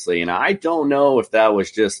 obviously. And I don't know if that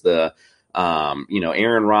was just the,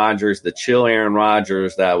 Aaron Rodgers, the chill Aaron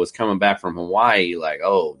Rodgers that was coming back from Hawaii, like,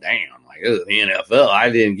 oh, damn, like, this is the NFL. I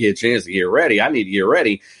didn't get a chance to get ready. I need to get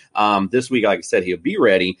ready. This week, like I said, he'll be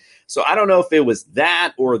ready. So I don't know if it was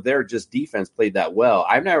that or their just defense played that well.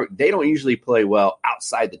 They don't usually play well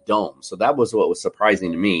outside the dome. So that was what was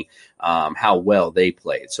surprising to me, how well they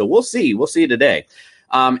played. So we'll see. We'll see today.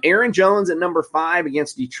 Aaron Jones at number 5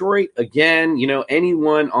 against Detroit. Again,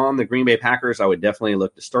 anyone on the Green Bay Packers, I would definitely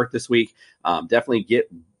look to start this week. Definitely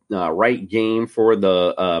get right game for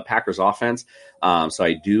the Packers offense. So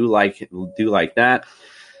I do like that.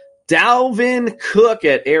 Dalvin Cook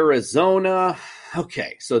at Arizona.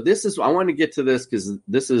 Okay, so I want to get to this because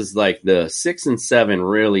this is like the 6 and 7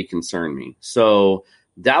 really concern me. So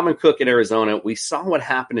Dalvin Cook at Arizona, we saw what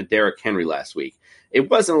happened to Derrick Henry last week. It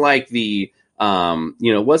wasn't like it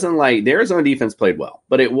wasn't like the Arizona defense played well,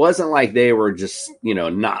 but it wasn't like they were just,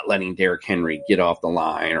 not letting Derrick Henry get off the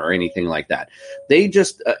line or anything like that. They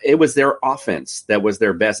just, it was their offense that was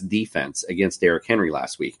their best defense against Derrick Henry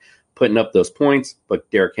last week, putting up those points,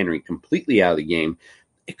 but Derrick Henry completely out of the game.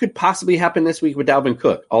 It could possibly happen this week with Dalvin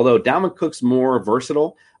Cook, although Dalvin Cook's more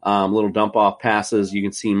versatile, little dump off passes you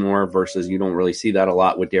can see more versus you don't really see that a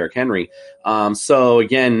lot with Derrick Henry. So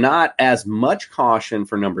again, not as much caution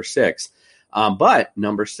for number 6. But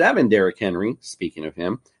number 7, Derrick Henry, speaking of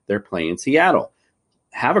him, they're playing Seattle.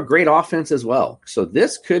 Have a great offense as well. So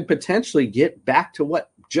this could potentially get back to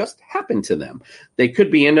what just happened to them. They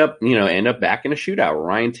could end up back in a shootout.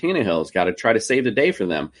 Ryan Tannehill's got to try to save the day for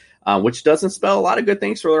them, which doesn't spell a lot of good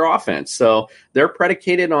things for their offense. So they're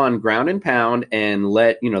predicated on ground and pound and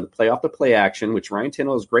let, the play off the play action, which Ryan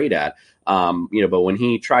Tannehill is great at. But when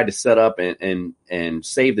he tried to set up and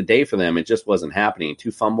save the day for them, it just wasn't happening.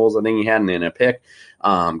 2 fumbles, I think he had, and a pick.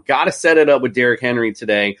 Got to set it up with Derrick Henry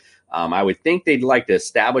today. I would think they'd like to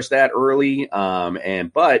establish that early.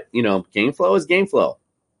 But game flow is game flow.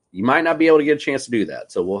 You might not be able to get a chance to do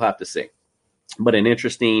that. So we'll have to see. But an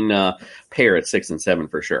interesting pair at 6 and 7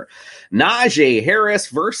 for sure. Najee Harris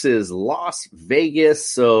versus Las Vegas.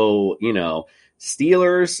 So,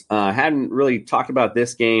 Steelers, hadn't really talked about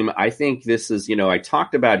this game. I think this is, I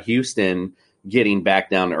talked about Houston getting back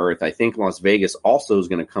down to earth. I think Las Vegas also is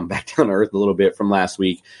going to come back down to earth a little bit from last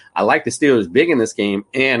week. I like the Steelers big in this game,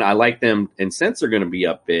 and I like them, and since they're going to be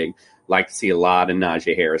up big, like to see a lot of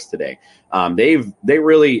Najee Harris today. They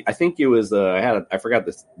really, I think it was, I forgot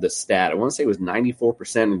the stat. I want to say it was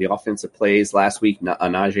 94% of the offensive plays last week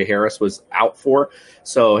Najee Harris was out for.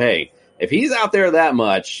 So, hey, if he's out there that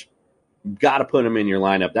much, got to put him in your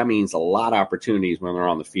lineup. That means a lot of opportunities when they're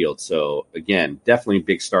on the field. So, again, definitely a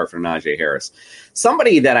big start for Najee Harris.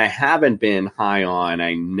 Somebody that I haven't been high on,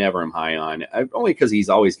 I never am high on, only because he's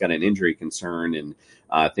always got an injury concern and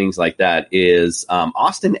things like that, is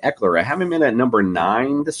Austin Eckler. I have him in at number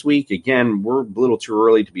 9 this week. Again, we're a little too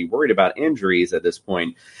early to be worried about injuries at this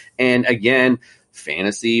point. And, again,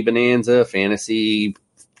 fantasy bonanza, fantasy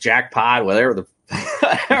jackpot, whatever the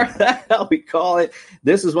hell we call it.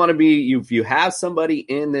 This is one to be, if you have somebody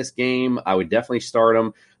in this game, I would definitely start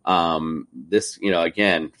them.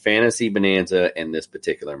 Again, fantasy bonanza in this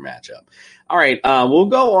particular matchup. All right. We'll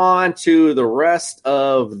go on to the rest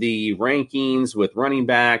of the rankings with running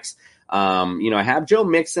backs. I have Joe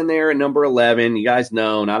Mixon there at number 11. You guys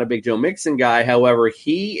know, not a big Joe Mixon guy. However,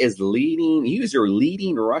 he's your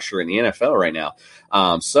leading rusher in the NFL right now.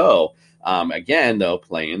 Again, though,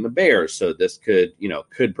 playing the Bears. So this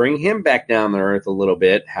could bring him back down to earth a little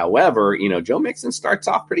bit. However, Joe Mixon starts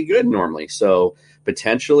off pretty good normally. So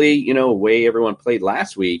potentially, way everyone played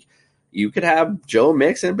last week, you could have Joe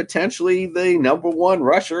Mixon potentially the number one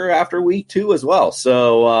rusher after week 2 as well.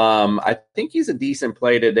 So I think he's a decent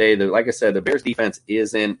play today. Like I said, the Bears defense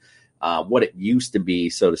isn't what it used to be,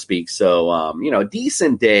 so to speak. So, a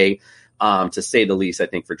decent day, to say the least, I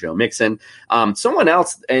think, for Joe Mixon. Someone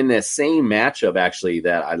else in the same matchup, actually,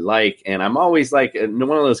 that I like, and I'm always like one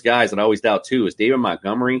of those guys that I always doubt too, is David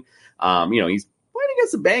Montgomery. He's playing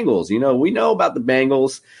against the Bengals. We know about the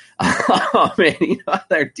Bengals. And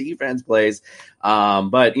their defense plays.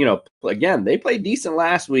 But again, they played decent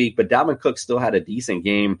last week, but Dalvin Cook still had a decent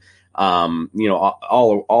game,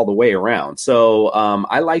 all the way around. So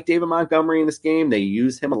I like David Montgomery in this game. They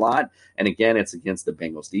use him a lot. And again, it's against the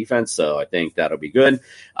Bengals defense. So I think that'll be good.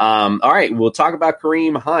 All right. We'll talk about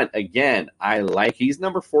Kareem Hunt again. He's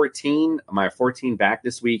number 14, my 14 back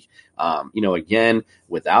this week. Again,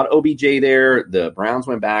 without OBJ there, the Browns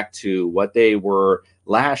went back to what they were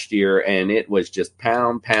last year, and it was just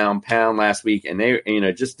pound last week, and they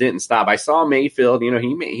just didn't stop. I saw Mayfield,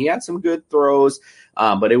 he had some good throws,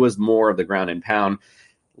 but it was more of the ground and pound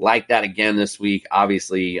like that again this week,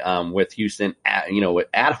 obviously, with Houston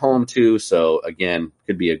at home too. So again,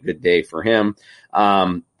 could be a good day for him.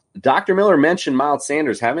 Dr. Miller mentioned Miles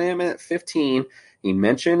Sanders, having him at 15. He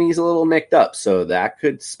mentioned he's a little nicked up, so that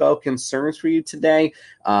could spell concerns for you today.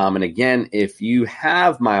 And again, if you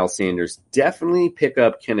have Miles Sanders, definitely pick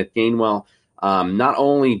up Kenneth Gainwell, not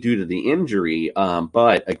only due to the injury,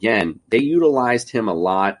 but again, they utilized him a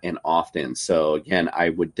lot and often. So again, I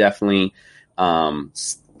would definitely pick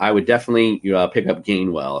up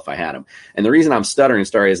Gainwell if I had him. And the reason I'm stuttering,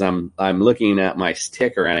 is I'm looking at my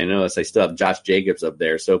ticker, and I notice I still have Josh Jacobs up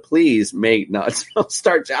there. So please don't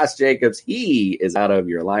start Josh Jacobs. He is out of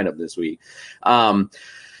your lineup this week.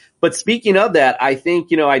 But speaking of that, I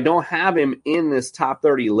think, I don't have him in this top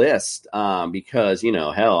 30 list because,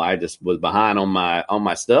 I just was behind on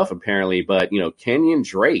my stuff apparently. But, Kenyon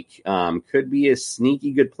Drake could be a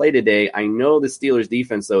sneaky good play today. I know the Steelers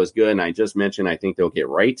defense, though, is good. And I just mentioned I think they'll get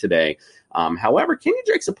right today. However, Kenyon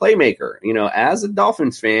Drake's a playmaker. As a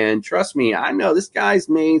Dolphins fan, trust me, I know this guy's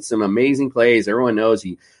made some amazing plays. Everyone knows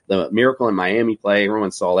the Miracle in Miami play.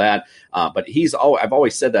 Everyone saw that. But I've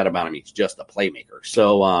always said that about him. He's just a playmaker.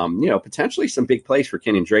 So, potentially some big plays for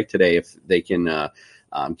Kenyon Drake today if they can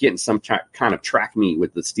get in some kind of track meet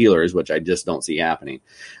with the Steelers, which I just don't see happening.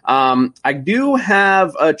 I do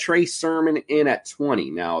have Trey Sermon in at 20.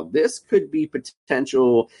 Now, this could be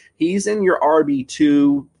potential. He's in your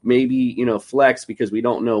RB2, maybe, flex, because we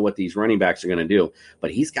don't know what these running backs are going to do.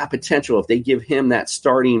 But he's got potential if they give him that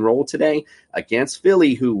starting role today against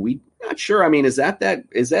Philly, who we're not sure. I mean, is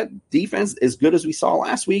that defense as good as we saw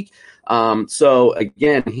last week? So,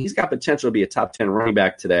 again, he's got potential to be a top 10 running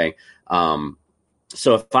back today.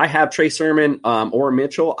 So if I have Trey Sermon or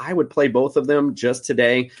Mitchell, I would play both of them just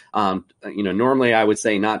today. Normally I would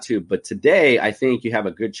say not to, but today I think you have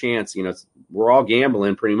a good chance. We're all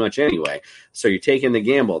gambling pretty much anyway. So you're taking the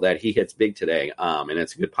gamble that he hits big today, and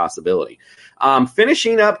it's a good possibility.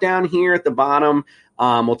 Finishing up down here at the bottom,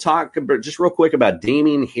 we'll talk just real quick about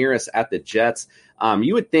Damien Harris at the Jets.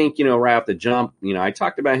 You would think, right off the jump, I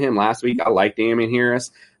talked about him last week. I like Damien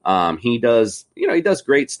Harris. He does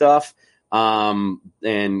great stuff. He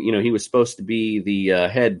was supposed to be the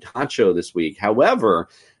head honcho this week. However,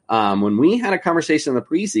 when we had a conversation in the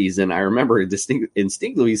preseason, I remember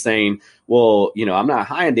instinctively saying, well, I'm not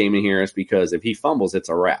high on Damien Harris because if he fumbles, it's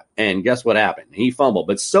a wrap. And guess what happened? He fumbled,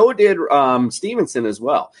 but so did Stevenson as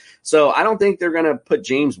well. So I don't think they're going to put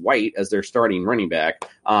James White as their starting running back.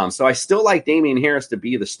 So I still like Damien Harris to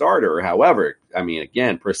be the starter. However,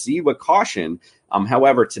 again, proceed with caution.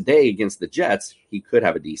 However, today against the Jets, he could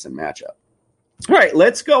have a decent matchup. All right,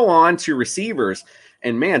 let's go on to receivers.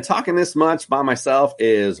 And, man, talking this much by myself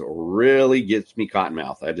really gets me cotton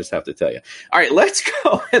mouth. I just have to tell you. All right, let's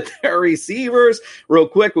go with the receivers real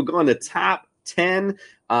quick. We'll go on the top 10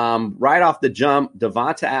 right off the jump.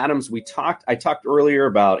 Devonta Adams, I talked earlier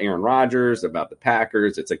about Aaron Rodgers, about the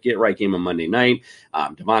Packers. It's a get-right game on Monday night.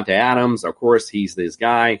 Devonta Adams, of course, he's this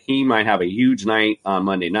guy. He might have a huge night on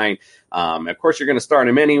Monday night. Of course, you're going to start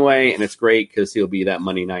him anyway, and it's great because he'll be that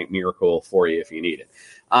Monday night miracle for you if you need it.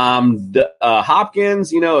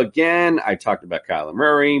 Hopkins, again, I talked about Kyler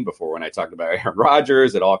Murray before when I talked about Aaron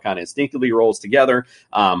Rodgers. It all kind of instinctively rolls together.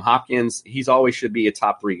 Hopkins, he's always should be a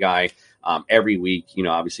top 3 guy every week.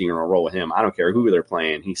 Obviously you're going to roll with him. I don't care who they're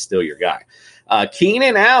playing. He's still your guy.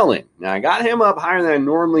 Keenan Allen. Now, I got him up higher than I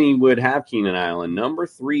normally would have Keenan Allen. Number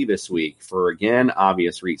 3 this week for, again,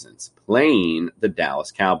 obvious reasons. Playing the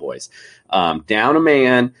Dallas Cowboys. Down a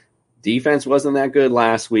man. Defense wasn't that good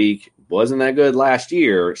last week. Wasn't that good last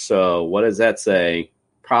year. So what does that say?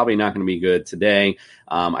 Probably not going to be good today.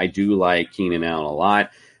 I do like Keenan Allen a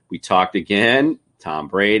lot. We talked again. Tom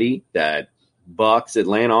Brady, that Bucs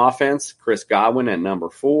Atlanta offense. Chris Godwin at number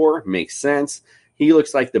 4. Makes sense. He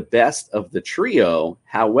looks like the best of the trio.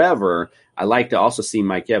 However, I like to also see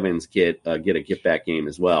Mike Evans get a get-back game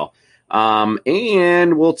as well.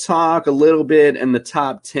 And we'll talk a little bit in the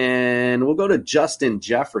top 10. We'll go to Justin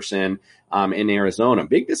Jefferson in Arizona.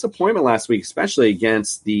 Big disappointment last week, especially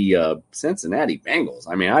against the Cincinnati Bengals.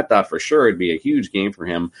 I mean, I thought for sure it'd be a huge game for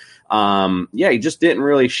him. He just didn't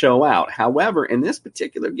really show out. However, in this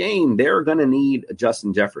particular game, they're going to need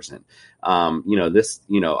Justin Jefferson. Hopkins,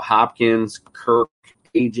 Kirk,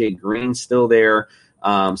 AJ Green still there.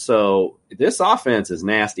 So this offense is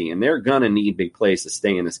nasty, and they're going to need big plays to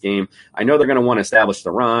stay in this game. I know they're going to want to establish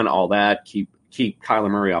the run, all that, keep Kyler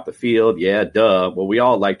Murray off the field. Yeah, duh. Well, we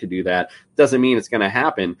all like to do that. Doesn't mean it's going to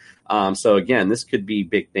happen. So, again, this could be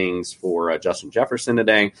big things for Justin Jefferson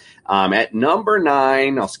today. At number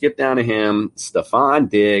 9, I'll skip down to him, Stephon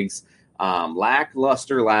Diggs.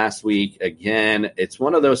 Lackluster last week. Again, it's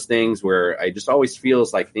one of those things where I just always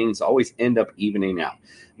feels like things always end up evening out.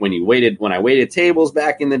 When I waited tables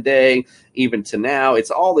back in the day, even to now, it's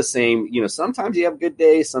all the same. Sometimes you have good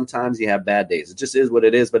days, sometimes you have bad days. It just is what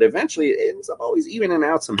it is. But eventually, it ends up always evening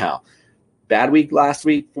out somehow. Bad week last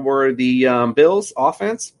week for the Bills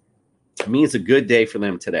offense. To me, it's a good day for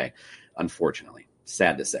them today, unfortunately.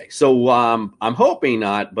 Sad to say. So I'm hoping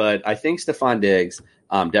not, but I think Stephon Diggs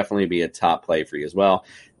definitely be a top play for you as well.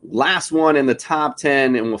 Last one in the top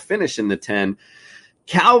 10, and we'll finish in the 10.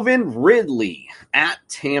 Calvin Ridley at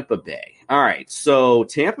Tampa Bay. All right, so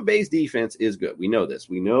Tampa Bay's defense is good. We know this.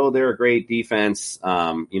 We know they're a great defense.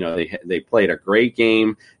 They played a great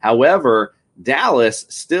game. However, Dallas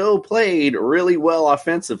still played really well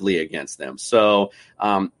offensively against them. So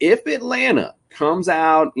if Atlanta comes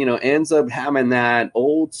out, ends up having that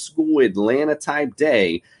old school Atlanta type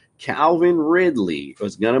day, Calvin Ridley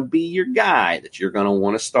is going to be your guy that you're going to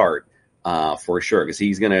want to start for sure, because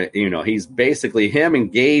he's going to, he's basically him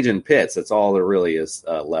and Gage and Pitts. That's all there really is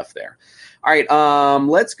left there. All right,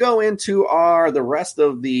 let's go into the rest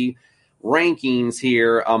of the rankings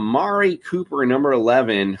here. Amari Cooper, number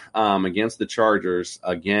 11, against the Chargers.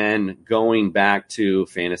 Again, going back to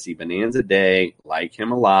Fantasy Bonanza Day, like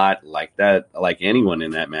him a lot, like anyone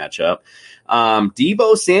in that matchup.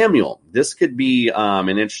 Deebo Samuel, this could be an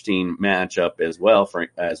interesting matchup as well.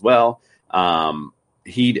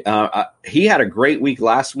 He had a great week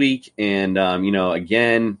last week, and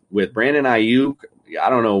again with Brandon Ayuk, I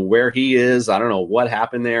don't know where he is. I don't know what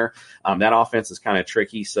happened there. That offense is kind of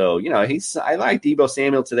tricky. So, I like Deebo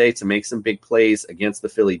Samuel today to make some big plays against the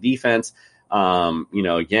Philly defense.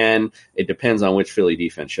 Again, it depends on which Philly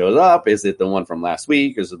defense shows up. Is it the one from last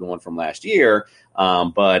week? Is it the one from last year?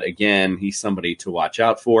 But again, he's somebody to watch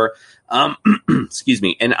out for. Excuse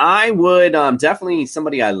me. And I would definitely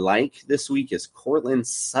somebody I like this week is Courtland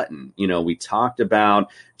Sutton. We talked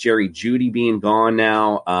about Jerry Jeudy being gone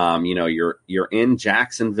now. You're in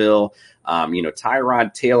Jacksonville.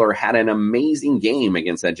 Tyrod Taylor had an amazing game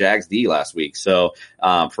against that Jags D last week. So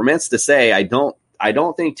for Mets to say, I don't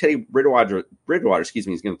think Teddy Bridgewater, is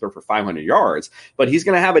going to throw for 500 yards, but he's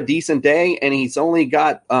going to have a decent day, and he's only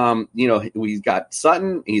got, he's got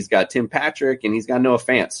Sutton, he's got Tim Patrick, and he's got Noah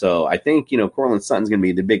Fant. So I think, Courtland Sutton's going to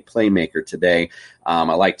be the big playmaker today.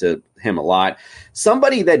 I like him a lot.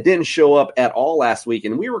 Somebody that didn't show up at all last week,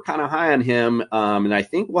 and we were kind of high on him, and I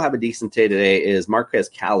think we'll have a decent day today, is Marquez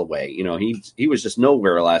Callaway. He was just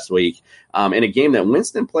nowhere last week in a game that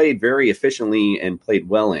Winston played very efficiently and played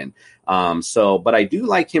well in. But I do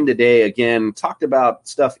like him today. Again, talked about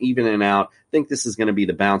stuff evening out. I think this is going to be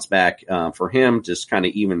the bounce back for him, just kind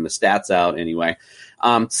of even the stats out anyway.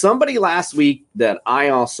 Somebody last week that I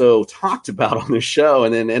also talked about on the show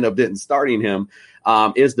and then ended up didn't starting him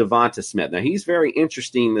is Devonta Smith. Now, he's very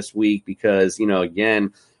interesting this week because,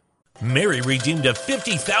 again, Mary redeemed a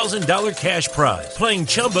 $50,000 cash prize playing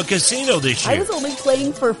Chumba Casino this year. I was only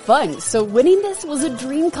playing for fun, so winning this was a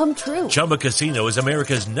dream come true. Chumba Casino is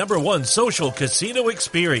America's #1 social casino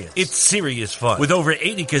experience. It's serious fun. With over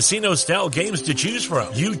 80 casino-style games to choose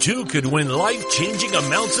from, you too could win life-changing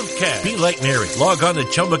amounts of cash. Be like Mary. Log on to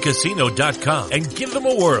ChumbaCasino.com and give them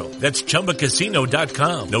a whirl. That's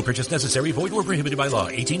ChumbaCasino.com. No purchase necessary. Void where prohibited by law.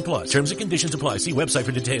 18+. Terms and conditions apply. See website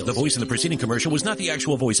for details. The voice in the preceding commercial was not the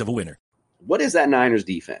actual voice of a winner. what is that Niners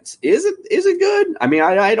defense? Is it good? I mean,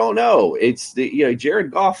 I don't know. It's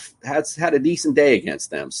Jared Goff has had a decent day against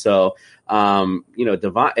them. So, Jalen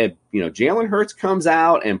Hurts comes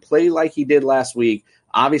out and play like he did last week.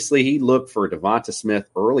 Obviously, he looked for Devonta Smith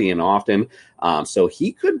early and often. So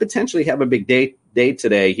he could potentially have a big day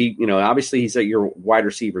today. He, obviously he's at your wide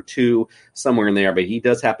receiver 2, somewhere in there, but he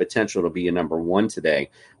does have potential to be a number 1 today,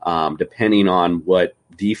 depending on what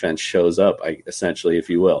defense shows up, essentially, if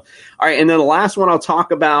you will. All right, and then the last one I'll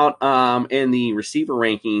talk about in the receiver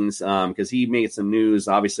rankings, because he made some news,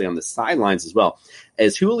 obviously, on the sidelines as well,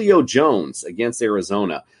 is Julio Jones against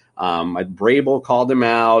Arizona. Vrabel called him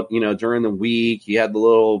out, during the week. He had the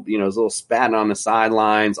little, his little spat on the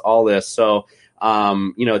sidelines, all this. So,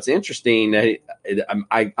 it's interesting that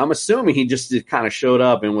I'm assuming he just kind of showed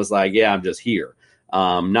up and was like, yeah, I'm just here.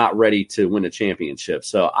 Not ready to win a championship.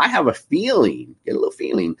 So I have a little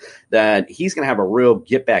feeling that he's going to have a real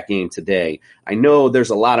get back game today. I know there's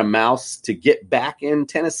a lot of mouths to get back in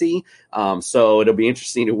Tennessee. So it'll be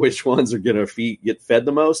interesting to which ones are going to get fed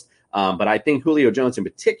the most. But I think Julio Jones in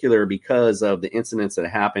particular, because of the incidents that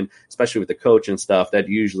happened, especially with the coach and stuff, that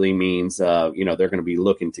usually means, they're going to be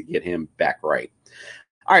looking to get him back right.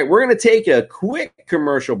 All right, we're going to take a quick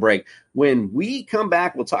commercial break. When we come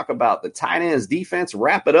back, we'll talk about the tight ends defense,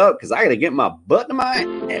 wrap it up, because I got to get my butt to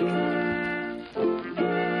Miami.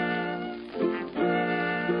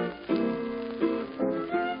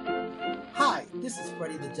 Hi, this is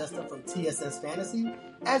Freddie the Jester from TSS Fantasy.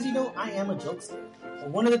 As you know, I am a jokester.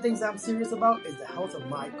 But one of the things I'm serious about is the health of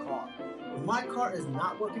my car. When my car is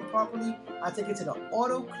not working properly, I take it to the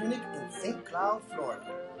Auto Clinic in St. Cloud, Florida.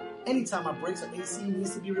 Anytime my brakes or AC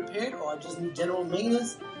needs to be repaired or I just need general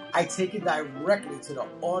maintenance, I take it directly to the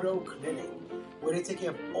Auto Clinic, where they take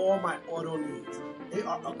care of all my auto needs. They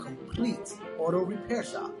are a complete auto repair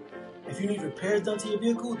shop. If you need repairs done to your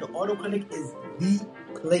vehicle, the Auto Clinic is the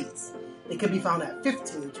place. They can be found at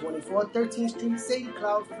 1524 13th Street, St.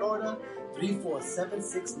 Cloud, Florida,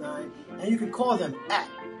 34769, and you can call them at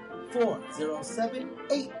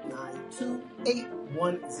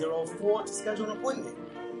 407-892-8104 to schedule an appointment.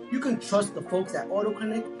 You can trust the folks at Auto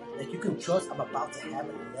Clinic that you can trust I'm about to have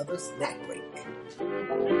another snack break.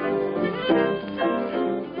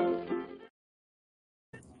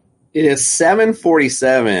 It is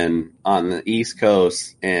 7:47 on the East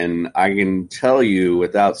Coast, and I can tell you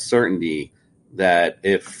without certainty that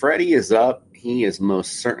if Freddie is up, he has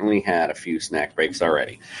most certainly had a few snack breaks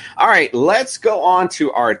already. All right, let's go on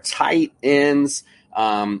to our tight ends.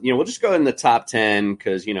 We'll just go in the top 10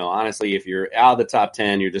 because, honestly, if you're out of the top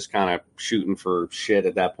 10, you're just kind of shooting for shit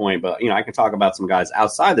at that point. But, I can talk about some guys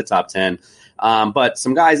outside the top 10. But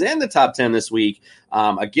some guys in the top 10 this week,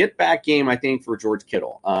 a get-back game, I think, for George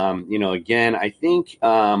Kittle. Again, I think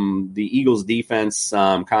the Eagles' defense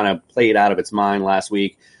kind of played out of its mind last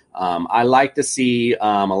week. I like to see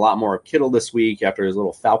a lot more of Kittle this week after his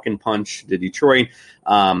little Falcon punch to Detroit.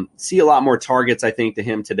 See a lot more targets, I think, to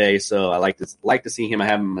him today. So I like to see him. I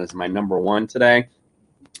have him as my number 1 today.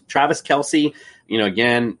 Travis Kelce,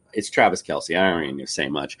 again, it's Travis Kelce. I don't even need to say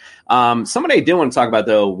much. Somebody I did want to talk about,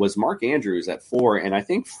 though, was Mark Andrews at 4. And I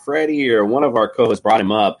think Freddie or one of our co-hosts brought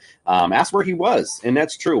him up, asked where he was. And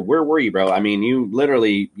that's true. Where were you, bro? I mean, you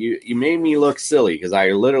literally, you made me look silly because I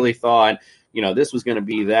literally thought, this was going to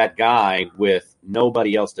be that guy with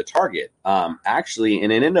nobody else to target. Actually,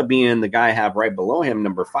 and it ended up being the guy I have right below him,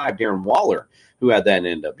 number 5, Darren Waller, who had that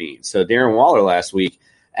end up being. So Darren Waller last week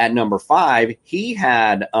at number 5, he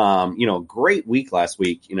had, great week last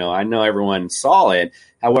week. I know everyone saw it.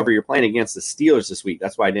 However, you're playing against the Steelers this week.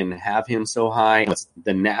 That's why I didn't have him so high. It's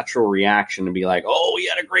the natural reaction to be like, oh, he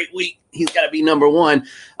had a great week. He's got to be number 1.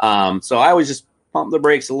 So I was just pump the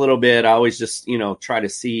brakes a little bit. I always just, try to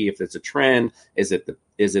see if it's a trend. Is it the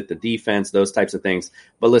defense, those types of things.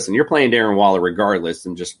 But listen, you're playing Darren Waller regardless,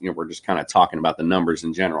 and just, we're just kind of talking about the numbers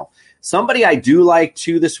in general. Somebody I do like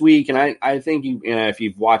too this week, and I think if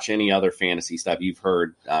you've watched any other fantasy stuff, you've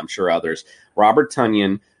heard, I'm sure others, Robert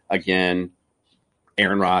Tonyan, again,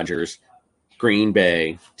 Aaron Rodgers, Green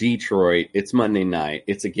Bay, Detroit. It's Monday night.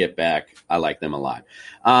 It's a get back. I like them a lot.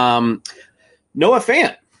 Noah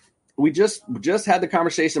Fant. We just had the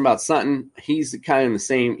conversation about Sutton. He's kind of in the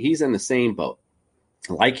same. He's in the same boat.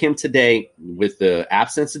 Like him today with the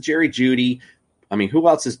absence of Jerry Jeudy. I mean, who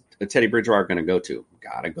else is Teddy Bridgewater going to go to?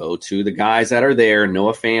 Got to go to the guys that are there.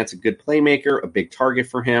 Noah Fant's a good playmaker, a big target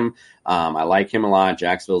for him. I like him a lot.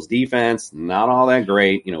 Jacksonville's defense, not all that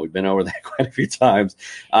great. We've been over that quite a few times.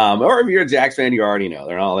 Or if you're a Jags fan, you already know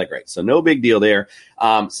they're not all that great. So no big deal there.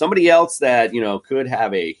 Somebody else that, could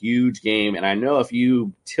have a huge game. And I know if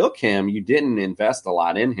you took him, you didn't invest a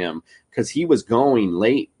lot in him, because he was going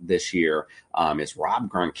late this year, is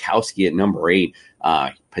Rob Gronkowski at number 8.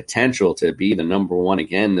 Potential to be the number 1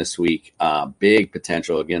 again this week. Big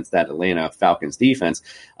potential against that Atlanta Falcons defense.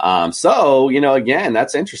 So, again,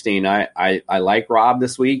 that's interesting. I like Rob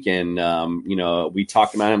this week, and, we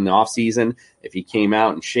talked about him in the offseason. If he came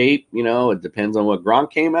out in shape, it depends on what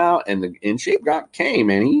Gronk came out, and the in shape Gronk came,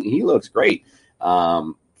 and he looks great.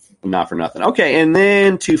 Not for nothing. Okay, and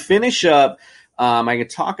then to finish up, I could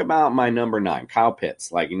talk about my number 9, Kyle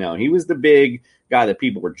Pitts. He was the big guy that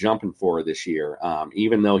people were jumping for this year.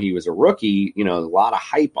 Even though he was a rookie, a lot of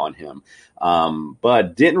hype on him,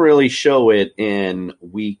 but didn't really show it in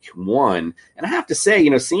week 1. And I have to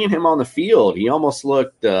say, seeing him on the field, he almost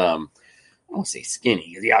looked, I won't say skinny,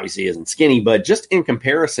 because he obviously isn't skinny, but just in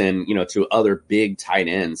comparison, to other big tight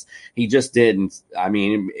ends, he just didn't. I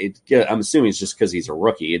mean, I'm assuming it's just because he's a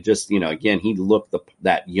rookie. It just, again, he looked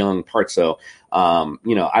that young part. So,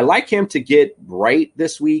 I like him to get right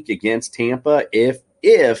this week against Tampa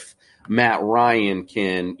if Matt Ryan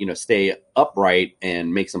can, stay upright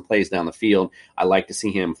and make some plays down the field. I like to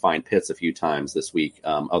see him find Pitts a few times this week,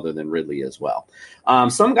 other than Ridley as well.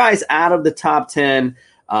 Some guys out of the top 10.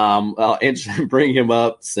 Interesting to bring him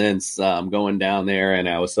up since going down there, and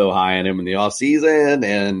I was so high on him in the offseason,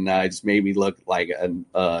 and I just made me look like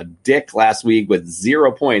a dick last week with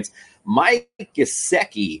 0 points. Mike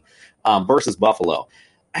Gesicki versus Buffalo.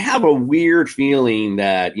 I have a weird feeling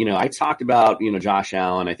that, I talked about, Josh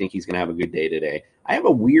Allen. I think he's going to have a good day today. I have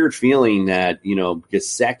a weird feeling that,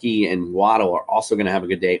 Gesicki and Waddle are also going to have a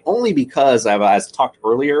good day, only because, as I talked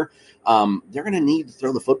earlier, they're going to need to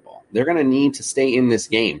throw the football. They're going to need to stay in this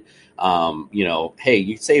game. Hey,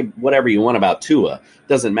 you say whatever you want about Tua.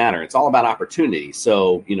 Doesn't matter. It's all about opportunity.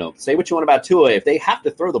 So, say what you want about Tua. If they have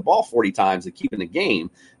to throw the ball 40 times to keep in the game,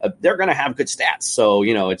 they're going to have good stats. So,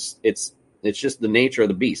 it's just the nature of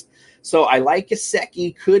the beast. So I like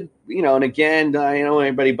Gesicki. Could, and again, I don't want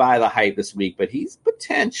anybody buy the hype this week, but he's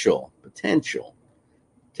potential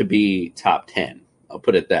to be top 10. I'll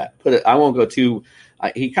put it that. I won't go too.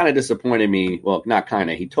 He kind of disappointed me. Well, not kind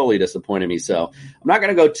of. He totally disappointed me. So I'm not going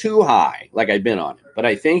to go too high like I've been on him. But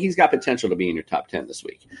I think he's got potential to be in your top 10 this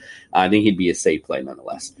week. I think he'd be a safe play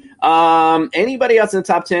nonetheless. Anybody else in the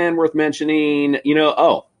top 10 worth mentioning?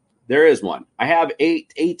 There is one. I have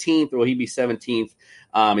 18th. Will he be 17th?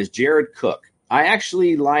 Is Jared Cook. I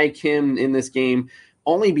actually like him in this game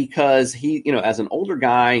only because he, as an older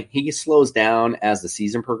guy, he slows down as the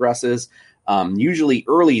season progresses. Usually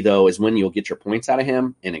early, though, is when you'll get your points out of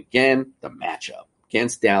him. And again, the matchup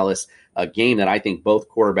against Dallas, a game that I think both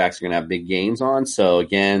quarterbacks are going to have big games on. So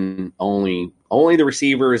again, only the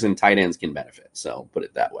receivers and tight ends can benefit. So put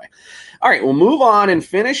it that way. All right, we'll move on and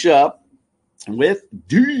finish up with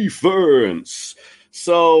defense.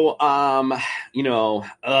 So,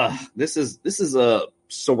 this is a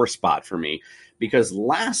sore spot for me. Because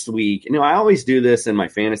last week, I always do this in my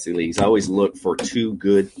fantasy leagues. I always look for 2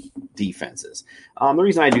 good defenses. The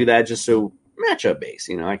reason I do that just so matchup based.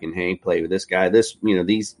 I can play with this guy.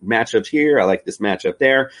 These matchups here. I like this matchup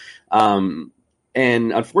there. And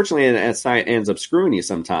unfortunately, it ends up screwing you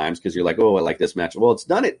sometimes because you're like, oh, I like this matchup. Well, it's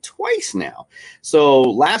done it twice now. So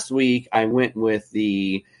last week I went with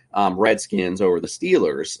the Redskins over the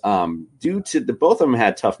Steelers due to both of them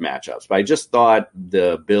had tough matchups, but I just thought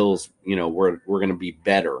the Bills, were going to be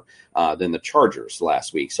better than the Chargers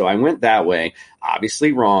last week. So I went that way.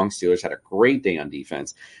 Obviously wrong. Steelers had a great day on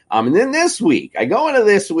defense. And then this week, I go into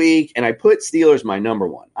this week and I put Steelers my number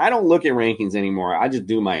 1. I don't look at rankings anymore. I just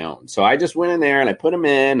do my own. So I just went in there and I put them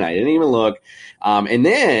in. I didn't even look. And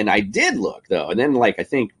then I did look, though. And then, I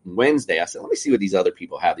think Wednesday, I said, let me see what these other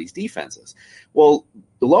people have, these defenses. Well,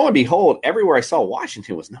 lo and behold, everywhere I saw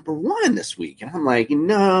Washington was number 1 this week. And I'm like,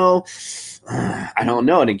 I don't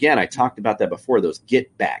know. And again, I talked about that before, those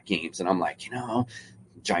get-back games. And I'm like,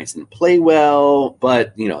 Giants didn't play well,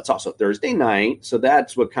 but, it's also Thursday night. So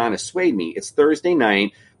that's what kind of swayed me. It's Thursday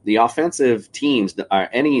night. The offensive teams, the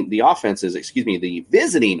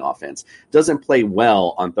visiting offense doesn't play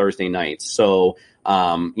well on Thursday nights. So,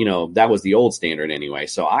 that was the old standard anyway.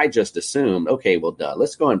 So I just assumed, okay, well,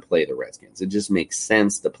 let's go and play the Redskins. It just makes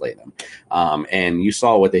sense to play them. And you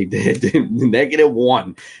saw what they did,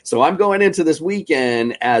 -1. So I'm going into this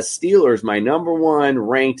weekend as Steelers, my number 1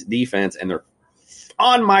 ranked defense, and they're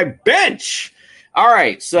on my bench. All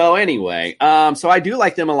right. So anyway, so I do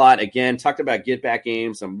like them a lot. Again, talked about get back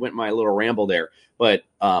games. I went my little ramble there, but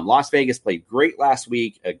Las Vegas played great last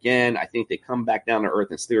week. Again, I think they come back down to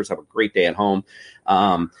earth, and Steelers have a great day at home.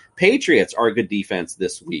 Patriots are a good defense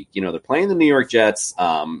this week. They're playing the New York Jets.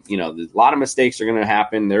 A lot of mistakes are going to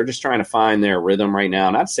happen. They're just trying to find their rhythm right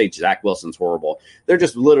now. Not to say Zach Wilson's horrible. They're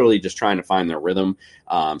just literally just trying to find their rhythm.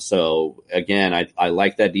 So, again, I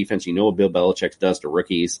like that defense. You know what Bill Belichick does to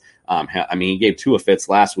rookies. He gave Tua fits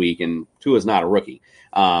last week, and Tua's not a rookie.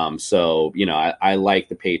 I like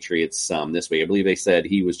the Patriots this week. I believe they said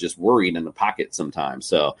he was just worried in the pocket sometimes.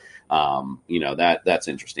 So, that's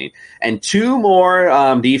interesting. And two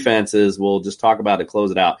more defenses we'll just talk about to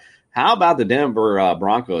close it out. How about the Denver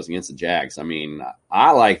Broncos against the Jags? I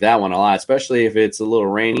like that one a lot, especially if it's a little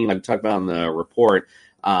rainy, like we talked about in the report.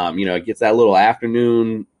 It gets that little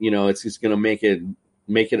afternoon, it's just going to make it,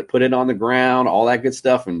 put it on the ground, all that good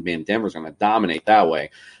stuff. And man, Denver's going to dominate that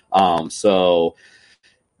way. So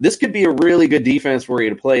this could be a really good defense for you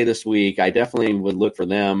to play this week. I definitely would look for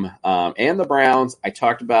them. And the Browns,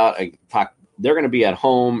 they're going to be at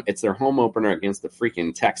home. It's their home opener against the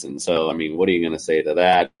freaking Texans. So, what are you going to say to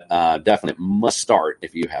that? Definitely must start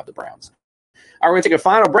if you have the Browns. All right, we're going to take a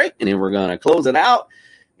final break, and then we're going to close it out.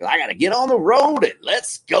 I got to get on the road, and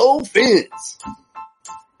let's go Fins.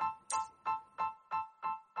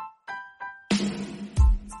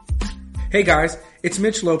 Hey guys, it's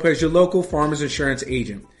Mitch Lopez, your local Farmers Insurance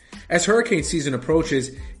agent. As hurricane season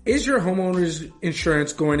approaches, is your homeowner's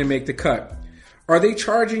insurance going to make the cut? Are they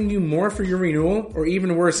charging you more for your renewal, or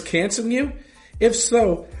even worse, canceling you? If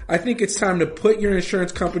so, I think it's time to put your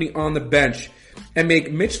insurance company on the bench and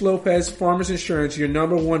make Mitch Lopez Farmers Insurance your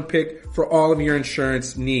number one pick for all of your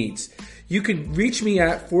insurance needs. You can reach me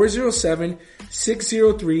at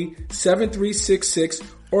 407-603-7366,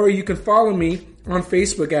 or you can follow me on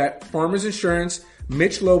Facebook at Farmers Insurance,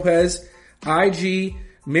 Mitch Lopez, IG,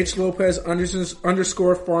 Mitch Lopez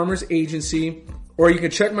 _ Farmers Agency, or you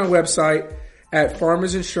can check my website at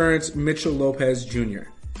Farmers Insurance Mitchell Lopez Jr.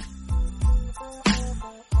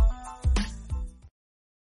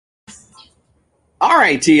 All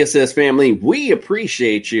right, TSS family, we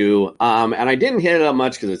appreciate you. And I didn't hit it up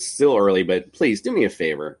much because it's still early, but please do me a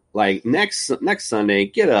favor. Like next Sunday,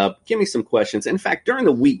 get up, give me some questions. In fact, during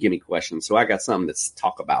the week, give me questions so I got something to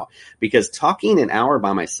talk about, because talking an hour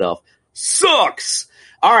by myself sucks.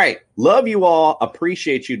 All right. Love you all.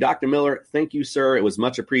 Appreciate you. Dr. Miller, thank you, sir. It was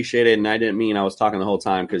much appreciated. And I didn't mean I was talking the whole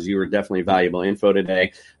time, because you were definitely valuable info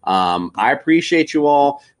today. I appreciate you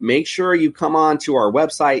all. Make sure you come on to our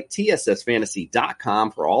website,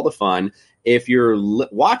 tssfantasy.com, for all the fun. If you're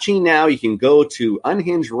watching now, you can go to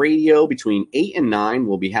Unhinged Radio between 8 and 9.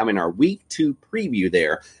 We'll be having our week 2 preview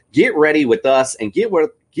there. Get ready with us, and get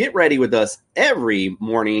ready with us every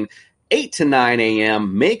morning, 8 to 9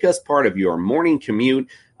 a.m. Make us part of your morning commute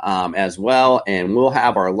as well. And we'll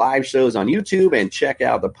have our live shows on YouTube, and check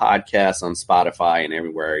out the podcast on Spotify and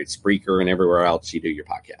everywhere. It's Spreaker and everywhere else you do your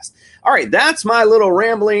podcast. All right, that's my little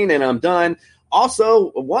rambling, and I'm done. Also,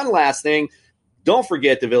 one last thing. Don't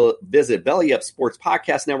forget to visit Belly Up Sports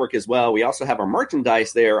Podcast Network as well. We also have our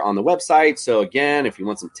merchandise there on the website. So, again, if you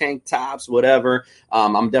want some tank tops, whatever,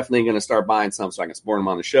 I'm definitely going to start buying some so I can sport them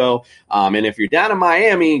on the show. And if you're down in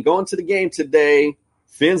Miami, going to the game today,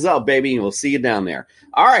 fins up, baby, and we'll see you down there.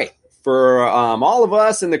 All right. For all of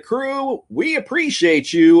us and the crew, we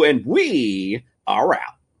appreciate you, and we are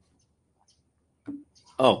out.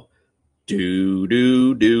 Oh.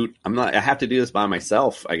 Dude. I have to do this by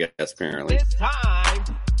myself, I guess, apparently. It's time.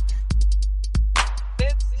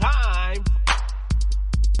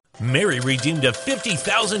 Mary redeemed a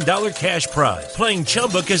 $50,000 cash prize playing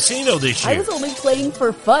Chumba Casino this year. I was only playing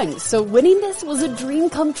for fun, so winning this was a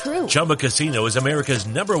dream come true. Chumba Casino is America's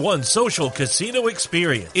 #1 social casino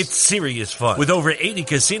experience. It's serious fun. With over 80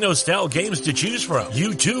 casino-style games to choose from,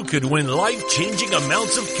 you too could win life-changing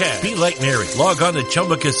amounts of cash. Be like Mary. Log on to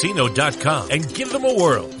ChumbaCasino.com and give them a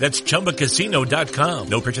whirl. That's ChumbaCasino.com.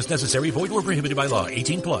 No purchase necessary. Void where prohibited by law.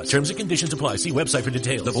 18+. Terms and conditions apply. See website for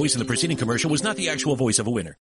details. The voice in the preceding commercial was not the actual voice of a winner.